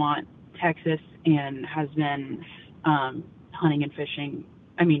in Beaumont, Texas, and has been, hunting and fishing,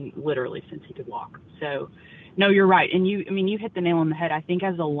 I mean, literally since he could walk. So, no, you're right. And you hit the nail on the head. I think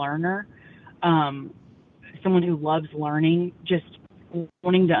as a learner, someone who loves learning, just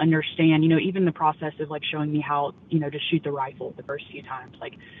wanting to understand, even the process of like showing me how, to shoot the rifle the first few times,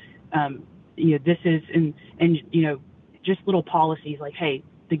 like, this is, and just little policies like, hey,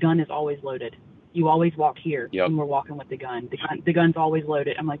 the gun is always loaded. You always walk here when we're walking with the gun. The gun's always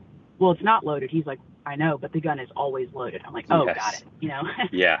loaded. I'm like, well, it's not loaded. He's like, I know, but the gun is always loaded. I'm like, oh, got it.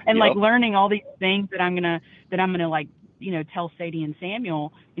 Yeah. And like learning all these things that I'm gonna like, tell Sadie and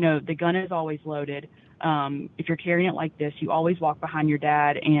Samuel, the gun is always loaded. If you're carrying it like this, you always walk behind your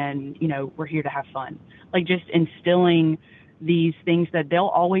dad, and we're here to have fun. Like just instilling these things that they'll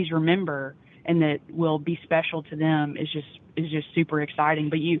always remember and that will be special to them is just super exciting.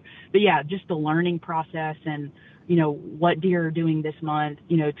 But yeah, just the learning process and what deer are doing this month,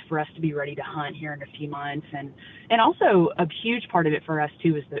 for us to be ready to hunt here in a few months. And also a huge part of it for us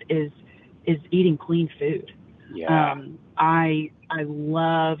too is eating clean food. Yeah. I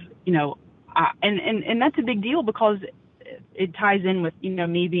love, and that's a big deal because it ties in with,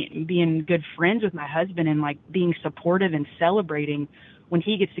 me being good friends with my husband and like being supportive and celebrating when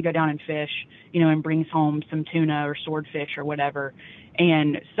he gets to go down and fish, and brings home some tuna or swordfish or whatever.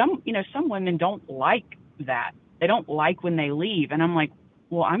 And some women don't like that. They don't like when they leave. And I'm like,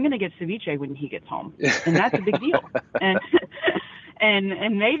 well, I'm going to get ceviche when he gets home. And that's a big deal.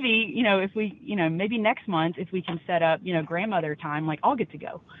 And maybe, if we, maybe next month, if we can set up, grandmother time, like I'll get to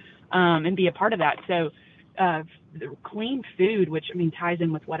go, and be a part of that. So, clean food, which ties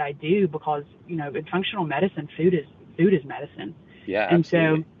in with what I do because, in functional medicine, food is medicine. Yeah. And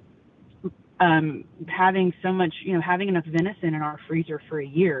absolutely. So, having so much, having enough venison in our freezer for a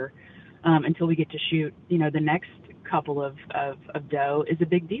year, until we get to shoot, the next couple of doe is a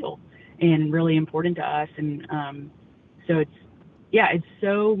big deal and really important to us. And so it's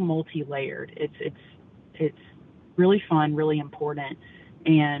so multi-layered. It's really fun, really important.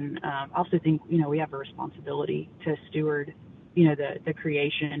 And I also think, we have a responsibility to steward, the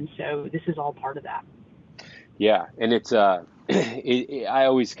creation. So this is all part of that. Yeah. And it's, I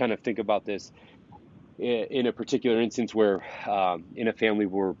always kind of think about this in a particular instance where in a family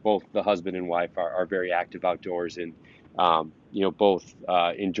where both the husband and wife are very active outdoors and, both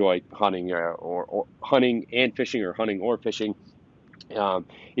enjoy hunting or hunting and fishing, or hunting or fishing.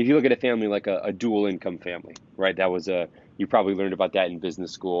 If you look at a family like a dual income family, right? You probably learned about that in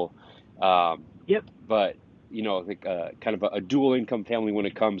business school. Yep. But, like kind of a dual income family when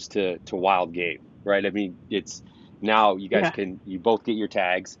it comes to wild game, right? I mean, it's now you guys you both get your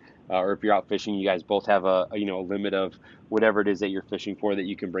tags, or if you're out fishing, you guys both have a limit of whatever it is that you're fishing for that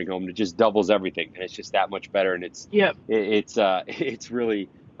you can bring home. It just doubles everything, and it's just that much better. And it's really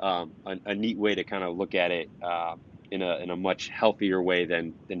a neat way to kind of look at it in a much healthier way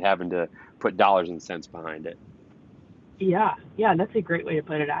than having to put dollars and cents behind it. Yeah, that's a great way to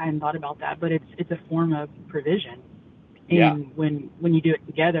put it. I hadn't thought about that, but it's a form of provision. And when you do it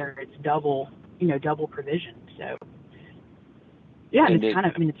together, it's double provision. So yeah, and it's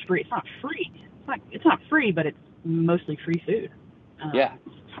it's free. It's not free. It's not free, but it's mostly free food.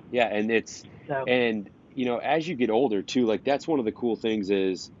 And it's and as you get older too, like that's one of the cool things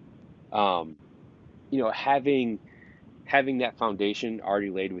is, having that foundation already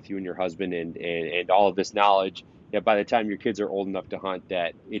laid with you and your husband and all of this knowledge. That by the time your kids are old enough to hunt,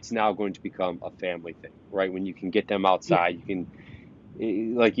 that it's now going to become a family thing, right? When you can get them outside, you can,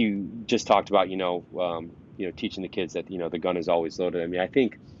 like you just talked about, teaching the kids that, the gun is always loaded. I mean, I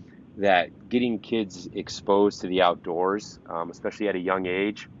think that getting kids exposed to the outdoors, especially at a young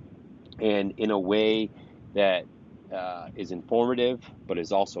age, and in a way that is informative, but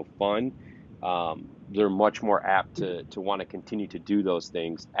is also fun, they're much more apt to want to continue to do those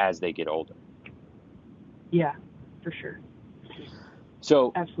things as they get older. Yeah, for sure.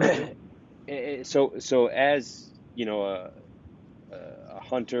 So, absolutely. So as a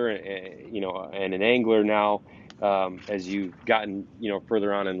hunter, and an angler now, as you've gotten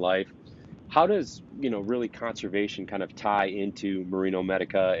further on in life, how does really conservation kind of tie into Merino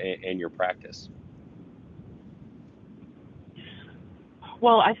Medica and your practice?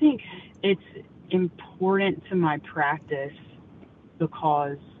 Well, I think it's important to my practice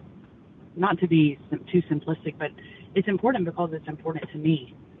because, not to be too simplistic, but it's important because it's important to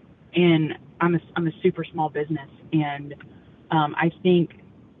me. And I'm a super small business, and I think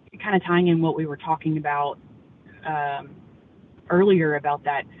kind of tying in what we were talking about earlier about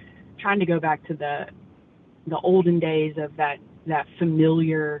that, trying to go back to the olden days of that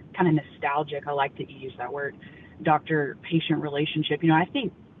familiar kind of nostalgic, I like to use that word, doctor-patient relationship. I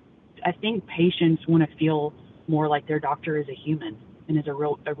think patients want to feel more like their doctor is a human and is a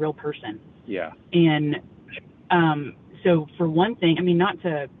real person. Yeah. And so for one thing, I mean, not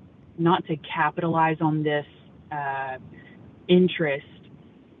to capitalize on this interest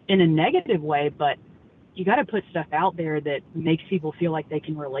in a negative way, but you got to put stuff out there that makes people feel like they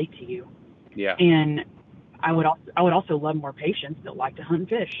can relate to you. Yeah. And I would also love more patients that like to hunt and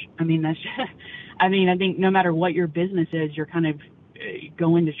fish. I mean, I think no matter what your business is, you're kind of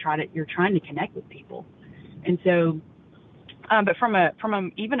you're trying to connect with people. And so, but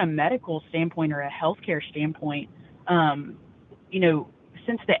from even a medical standpoint or a healthcare standpoint,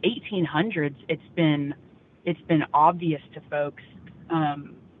 since the 1800s, it's been obvious to folks,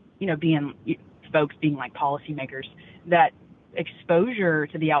 being like policymakers, that exposure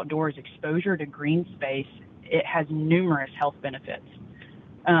to the outdoors, exposure to green space, it has numerous health benefits.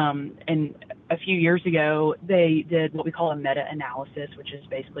 And a few years ago, they did what we call a meta-analysis, which is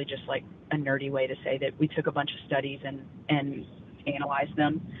basically just like a nerdy way to say that we took a bunch of studies and analyzed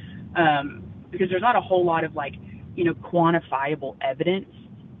them. Because there's not a whole lot of quantifiable evidence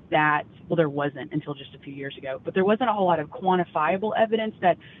that, well, there wasn't until just a few years ago, but there wasn't a whole lot of quantifiable evidence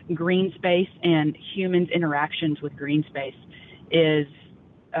that green space and humans' interactions with green space is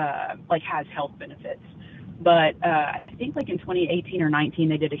has health benefits. But I think in 2018 or 19,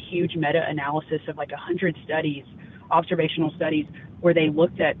 they did a huge meta-analysis of 100 studies, observational studies, where they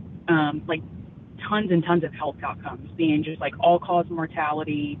looked at tons and tons of health outcomes, being just all-cause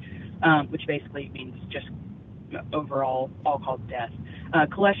mortality, which basically means just overall all-cause death,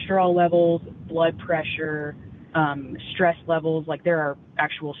 cholesterol levels, blood pressure, stress levels. There are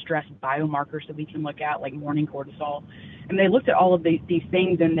actual stress biomarkers that we can look at, like morning cortisol. And they looked at all of these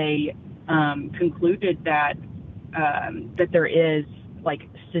things, and they concluded that there is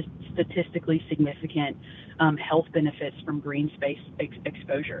statistically significant health benefits from green space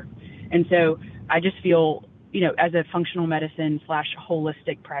exposure. And so I just feel, as a functional medicine /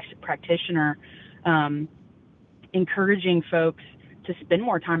 holistic practitioner, encouraging folks to spend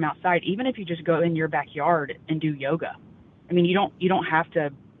more time outside, even if you just go in your backyard and do yoga. I mean, you don't have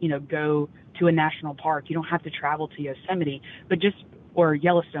to, go to a national park. You don't have to travel to Yosemite, or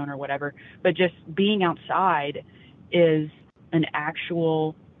Yellowstone or whatever, but just being outside is an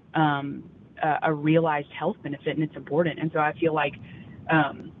actual, a realized health benefit, and it's important. And so I feel like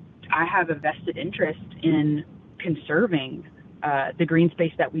I have a vested interest in conserving the green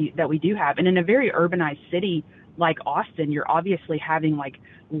space that we do have. And in a very urbanized city like Austin, you're obviously having like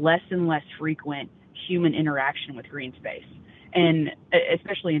less and less frequent human interaction with green space. And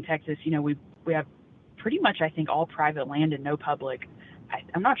especially in Texas, we have pretty much, I think, all private land and no public.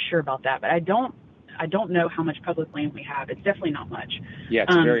 I'm not sure about that, but I don't know how much public land we have. It's definitely not much. Yeah,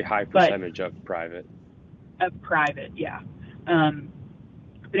 it's a very high percentage of private. Yeah.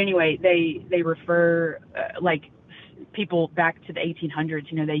 But anyway, they refer like people back to the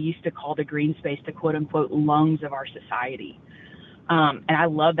 1800s. They used to call the green space the quote unquote lungs of our society. And I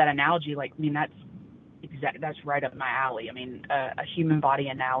love that analogy. Like, I mean, that's right up my alley. I mean, a human body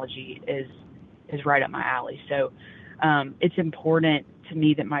analogy is right up my alley. So it's important to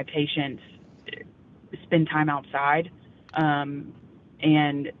me that my patients spend time outside,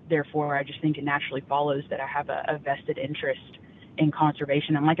 and therefore I just think it naturally follows that I have a vested interest in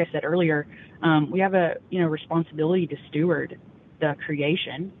conservation. And like I said earlier, we have a responsibility to steward the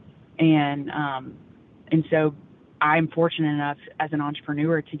creation, and so I'm fortunate enough as an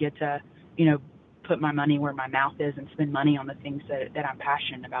entrepreneur to get to put my money where my mouth is and spend money on the things that I'm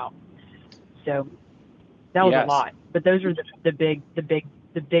passionate about. So that was a lot, but those are the big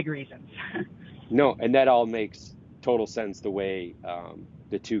reasons. No, and that all makes total sense, the way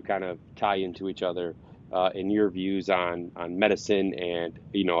the two kind of tie into each other, in your views on medicine and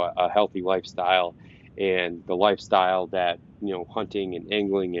a healthy lifestyle, and the lifestyle that hunting and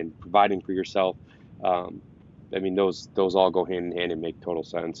angling and providing for yourself. I mean, those all go hand in hand and make total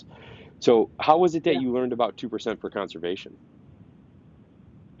sense. So how was it that you learned about 2% for conservation?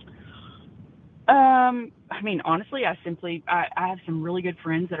 I mean, honestly, I have some really good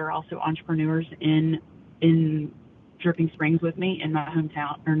friends that are also entrepreneurs in Dripping Springs with me in my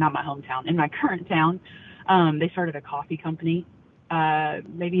hometown, or not my hometown, in my current town. They started a coffee company,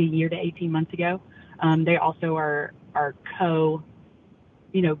 maybe a year to 18 months ago. They also are co-anglers,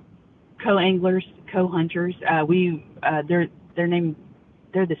 co-hunters.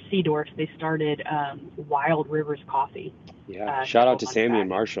 They're the Seedorfs. They started Wild Rivers Coffee. Yeah, shout out to Sammy and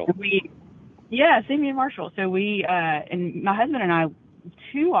Marshall. Sammy and Marshall. So we, and my husband and I,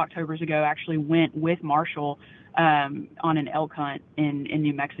 2 Octobers ago, actually went with Marshall on an elk hunt in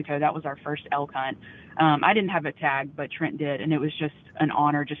New Mexico. That was our first elk hunt. I didn't have a tag, but Trent did, and it was just an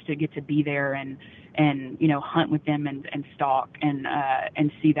honor just to get to be there and hunt with them and stalk and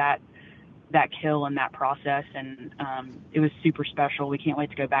see that kill and that process, and it was super special. We can't wait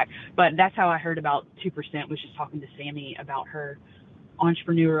to go back. But that's how I heard about 2%, was just talking to Sammy about her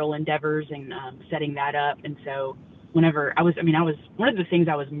entrepreneurial endeavors and setting that up. And so whenever I was one of the things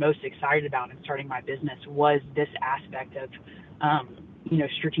I was most excited about in starting my business was this aspect of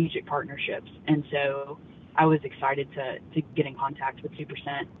strategic partnerships. And so I was excited to get in contact with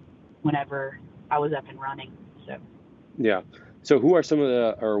 2% whenever I was up and running. So yeah. So who are some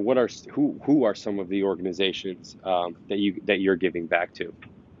of who are some of the organizations that you're giving back to?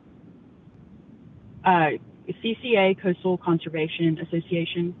 CCA, Coastal Conservation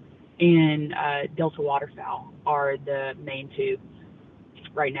Association, and Delta Waterfowl are the main 2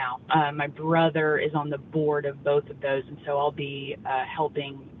 right now. My brother is on the board of both of those, and so I'll be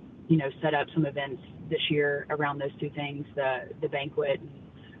helping, set up some events this year around those 2 things, the banquet and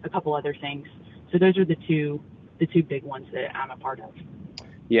a couple other things. So those are the two big ones that I'm a part of.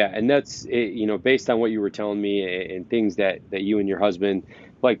 Yeah, and that's, based on what you were telling me and things that you and your husband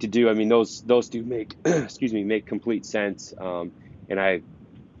like to do. I mean, those do make make complete sense. And I've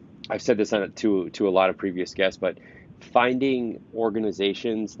said this to a lot of previous guests, but finding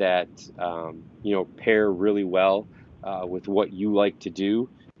organizations that pair really well with what you like to do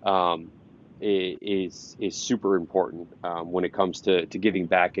is super important when it comes to giving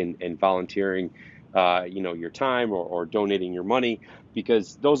back and volunteering. Your time or donating your money,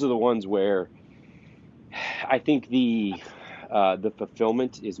 because those are the ones where I think the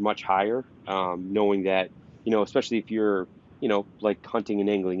fulfillment is much higher, knowing that, especially if you're, like hunting and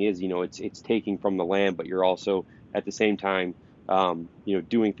angling is, it's taking from the land, but you're also at the same time,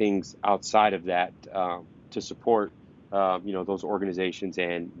 doing things outside of that to support those organizations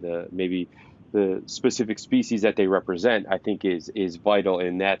and maybe the specific species that they represent, I think is vital,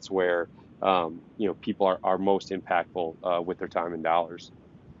 and that's where people are most impactful with their time and dollars.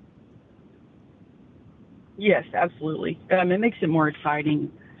 Yes, absolutely. It makes it more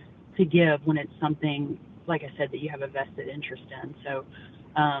exciting to give when it's something, like I said, that you have a vested interest in. So,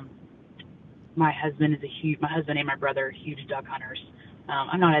 my husband and my brother are huge duck hunters.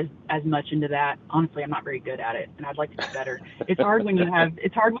 I'm not as much into that. Honestly, I'm not very good at it, and I'd like to be better. It's hard when you have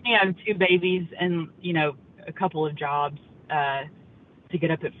 2 babies and, a couple of jobs, to get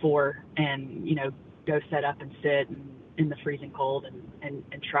up at 4 and, go set up and sit in the freezing cold and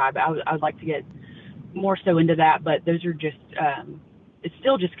try. But I would like to get more so into that, but those are just, it's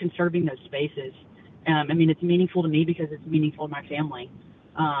still just conserving those spaces. It's meaningful to me because it's meaningful to my family.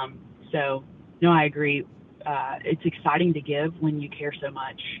 So no, I agree. It's exciting to give when you care so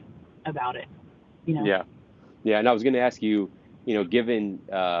much about it, Yeah. Yeah. And I was going to ask you, given,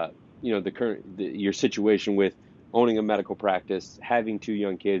 your situation with owning a medical practice, having 2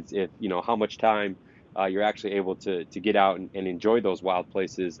 young kids, if, how much time you're actually able to get out and enjoy those wild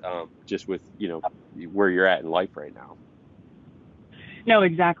places, just with, where you're at in life right now. No,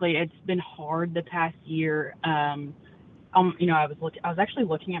 exactly. It's been hard the past year. I was actually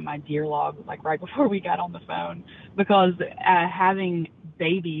looking at my deer log like right before we got on the phone, because having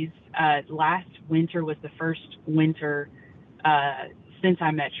babies, last winter was the first winter since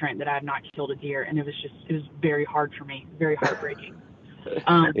I met Trent that I had not killed a deer, and it was very hard for me, very heartbreaking.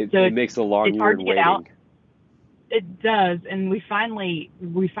 It makes a long year waiting. Out. It does, and we finally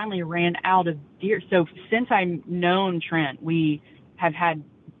ran out of deer. So since I've known Trent, we have had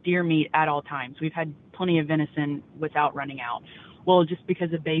deer meat at all times. We've had plenty of venison without running out. Well, just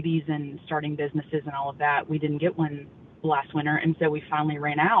because of babies and starting businesses and all of that, we didn't get one last winter, and so we finally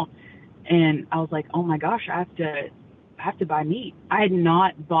ran out. And I was like, oh my gosh, I have to buy meat. I had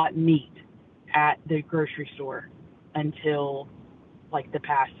not bought meat at the grocery store until like the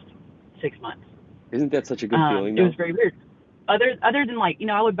past 6 months. Isn't that such a good feeling, though? It was very weird. Other than like,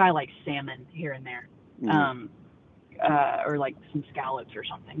 I would buy like salmon here and there, or like some scallops or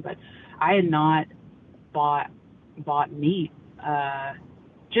something, but I had not bought meat,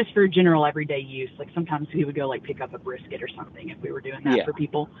 just for general everyday use. Like sometimes we would go like pick up a brisket or something if we were doing that for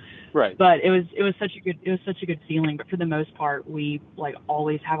people. Right. But it was such a good feeling. But for the most part, we like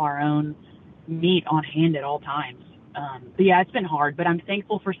always have our own meat on hand at all times. But yeah, it's been hard, but I'm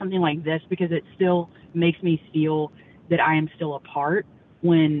thankful for something like this because it still makes me feel that I am still a part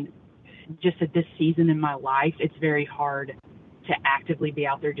when just at this season in my life, it's very hard to actively be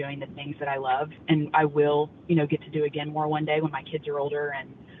out there doing the things that I love. And I will, get to do again more one day when my kids are older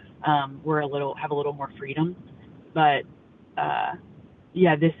and, have a little more freedom. But,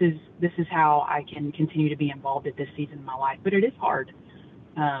 yeah, this is how I can continue to be involved at this season in my life, but it is hard.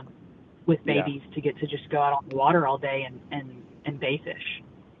 With babies to get to just go out on the water all day and bay fish.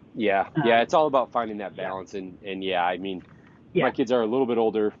 Yeah. It's all about finding that balance. And my kids are a little bit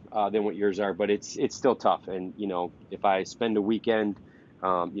older than what yours are, but it's still tough. And, if I spend a weekend,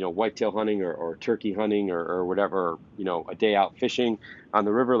 whitetail hunting or turkey hunting or whatever, a day out fishing on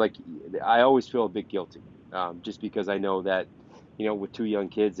the river, like I always feel a bit guilty, just because I know that, with 2 young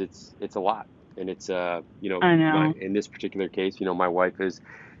kids, it's a lot. And it's, I know. in this particular case, my wife is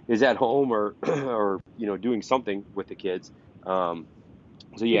at home or doing something with the kids.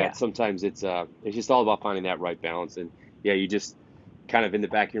 Sometimes it's just all about finding that right balance. And you just kind of in the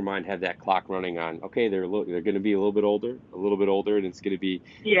back of your mind have that clock running on, okay, they're going to be a little bit older, and it's going to be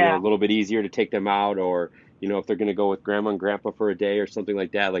a little bit easier to take them out, or if they're going to go with grandma and grandpa for a day or something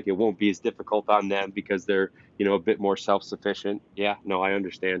like that, like it won't be as difficult on them because they're a bit more self-sufficient. I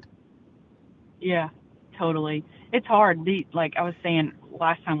understand. Yeah, totally. It's hard. Like I was saying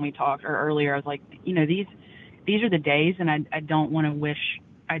last time we talked or earlier, I was like, these are the days, and I don't want to wish.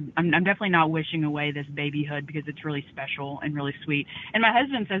 I'm definitely not wishing away this babyhood because it's really special and really sweet. And my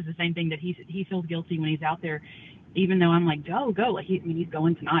husband says the same thing, that he feels guilty when he's out there, even though I'm like, go. Like he's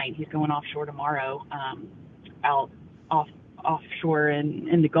going tonight. He's going offshore tomorrow, out offshore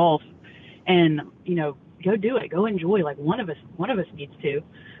in the Gulf, and go do it. Go enjoy. Like one of us needs to.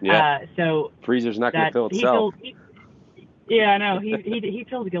 Yeah. So freezer's not going to fill itself. I know he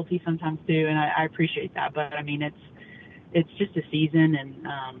feels guilty sometimes too, and I appreciate that. But I mean, it's just a season, and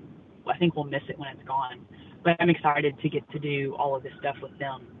I think we'll miss it when it's gone. But I'm excited to get to do all of this stuff with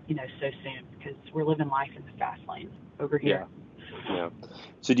them, so soon, because we're living life in the fast lane over here. Yeah.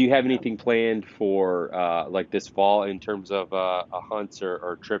 So do you have anything planned for like this fall in terms of hunts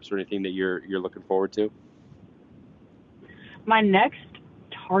or trips or anything that you're looking forward to? My next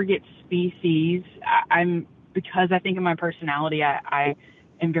target species, I'm because I think of my personality, I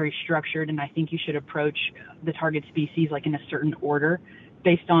am very structured, and I think you should approach the target species like in a certain order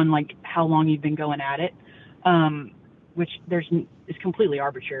based on like how long you've been going at it, which is completely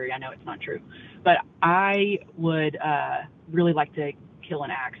arbitrary. I know it's not true, but I would really like to kill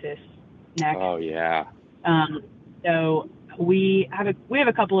an axis next. Oh yeah. So we have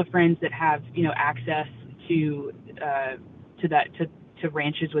a couple of friends that have, you know, access to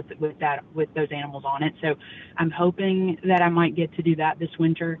ranches with those animals on it. So I'm hoping that I might get to do that this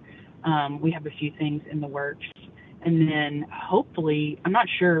winter. We have a few things in the works, and then hopefully, I'm not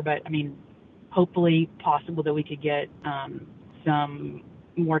sure, but I mean, hopefully possible that we could get some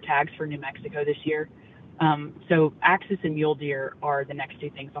more tags for New Mexico this year. So axis and mule deer are the next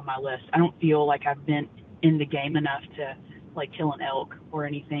two things on my list. I don't feel like I've been in the game enough to like kill an elk or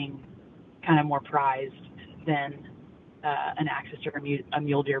anything kind of more prized than an axis or a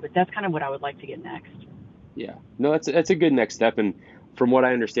mule deer, but that's kind of what I would like to get next. Yeah, no, that's a good next step. And from what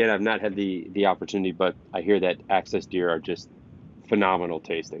I understand, I've not had the opportunity, but I hear that axis deer are just phenomenal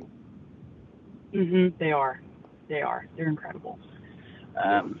tasting. They are. They're incredible.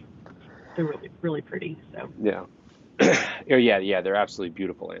 They're really, really pretty. So yeah. Yeah, they're absolutely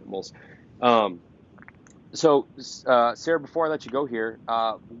beautiful animals. So, Sarah, before I let you go here,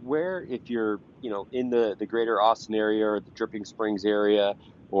 where, if you're, you know, in the greater Austin area or the Dripping Springs area,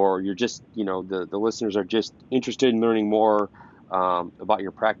 or you're just, you know, the listeners are just interested in learning more about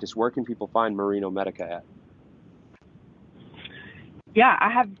your practice, where can people find Merino Medica at? Yeah, I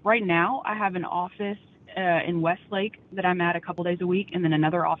have an office in Westlake that I'm at a couple days a week, and then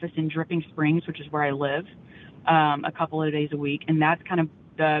another office in Dripping Springs, which is where I live, a couple of days a week. And that's kind of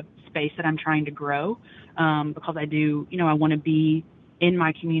the space that I'm trying to grow, because I do, you know, I want to be in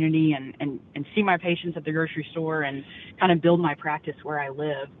my community and see my patients at the grocery store and kind of build my practice where I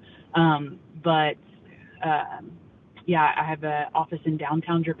live. Yeah, I have an office in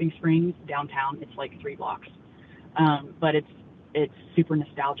downtown Dripping Springs. Downtown, it's like 3 blocks. But it's super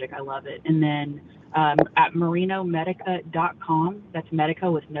nostalgic. I love it. And then at merinomedica.com, that's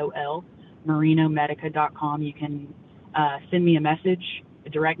Medica with no L, merinomedica.com, you can send me a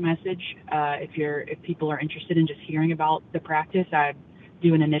direct message. If people are interested in just hearing about the practice, I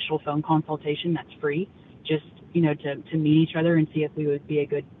do an initial phone consultation that's free, just, you know, to meet each other and see if we would be a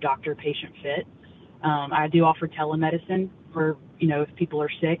good doctor-patient fit. I do offer telemedicine for, you know, if people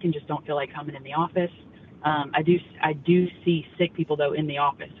are sick and just don't feel like coming in the office. I do see sick people though in the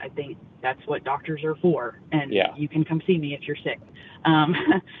office. I think that's what doctors are for, and you can come see me if you're sick. I'm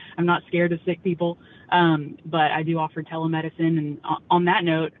not scared of sick people, but I do offer telemedicine. And on that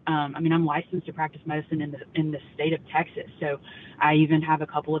note, I mean, I'm licensed to practice medicine in the state of Texas, so I even have a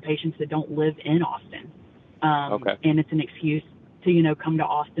couple of patients that don't live in Austin. And it's an excuse to, you know, come to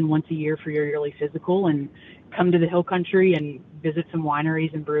Austin once a year for your yearly physical and come to the Hill Country and visit some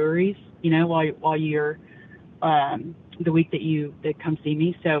wineries and breweries, you know, while you're the week that come see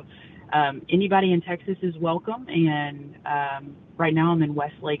me. So anybody in Texas is welcome. And right now I'm in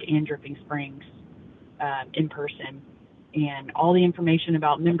Westlake and Dripping Springs in person. And all the information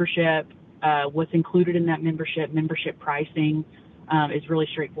about membership, what's included in that membership pricing, is really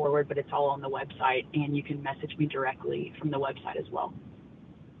straightforward, but it's all on the website, and you can message me directly from the website as well.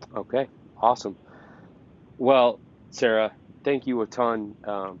 Okay, awesome. Well, Sarah, thank you a ton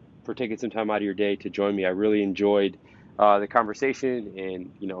for taking some time out of your day to join me. I really enjoyed the conversation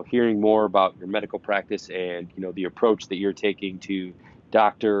and, you know, hearing more about your medical practice and, you know, the approach that you're taking to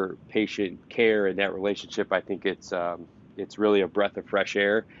doctor-patient care and that relationship. I think it's really a breath of fresh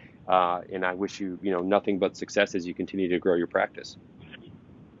air. And I wish you, you know, nothing but success as you continue to grow your practice.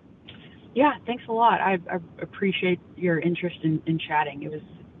 Yeah, thanks a lot. I appreciate your interest in chatting. It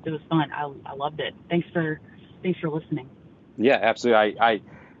was fun. I loved it. Thanks for listening. Yeah, absolutely.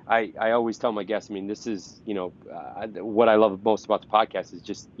 I always tell my guests, I mean, this is, you know, what I love most about the podcast is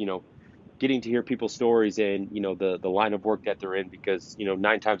just, you know, getting to hear people's stories and, you know, the line of work that they're in, because, you know,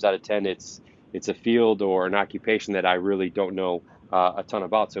 9 times out of 10, it's a field or an occupation that I really don't know a ton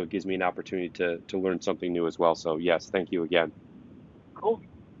about. So it gives me an opportunity to learn something new as well. So yes, thank you again. Cool.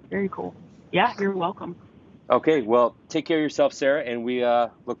 Very cool. Yeah, you're welcome. Okay. Well, take care of yourself, Sarah. And we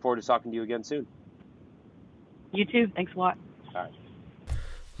look forward to talking to you again soon. You too. Thanks a lot. All right.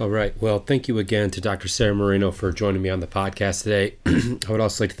 All right. Well, thank you again to Dr. Sarah Marino for joining me on the podcast today. I would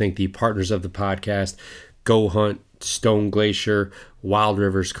also like to thank the partners of the podcast, Go Hunt, Stone Glacier, Wild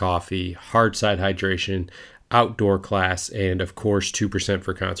Rivers Coffee, Hardside Hydration, Outdoor Class, and of course 2%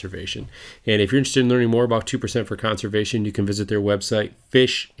 for Conservation. And if you're interested in learning more about 2% for Conservation, you can visit their website,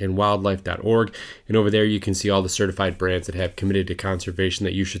 fishandwildlife.org, and over there you can see all the certified brands that have committed to conservation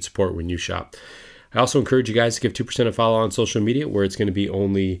that you should support when you shop. I also encourage you guys to give 2% a follow on social media, where it's going to be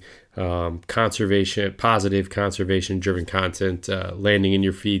only positive conservation-driven content landing in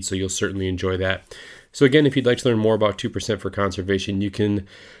your feed, so you'll certainly enjoy that. So again, if you'd like to learn more about 2% for conservation, you can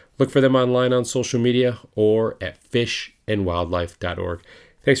look for them online on social media or at fishandwildlife.org.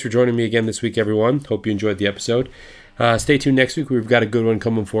 Thanks for joining me again this week, everyone. Hope you enjoyed the episode. Stay tuned next week. We've got a good one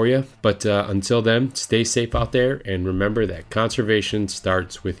coming for you. But until then, stay safe out there, and remember that conservation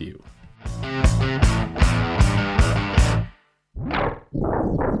starts with you.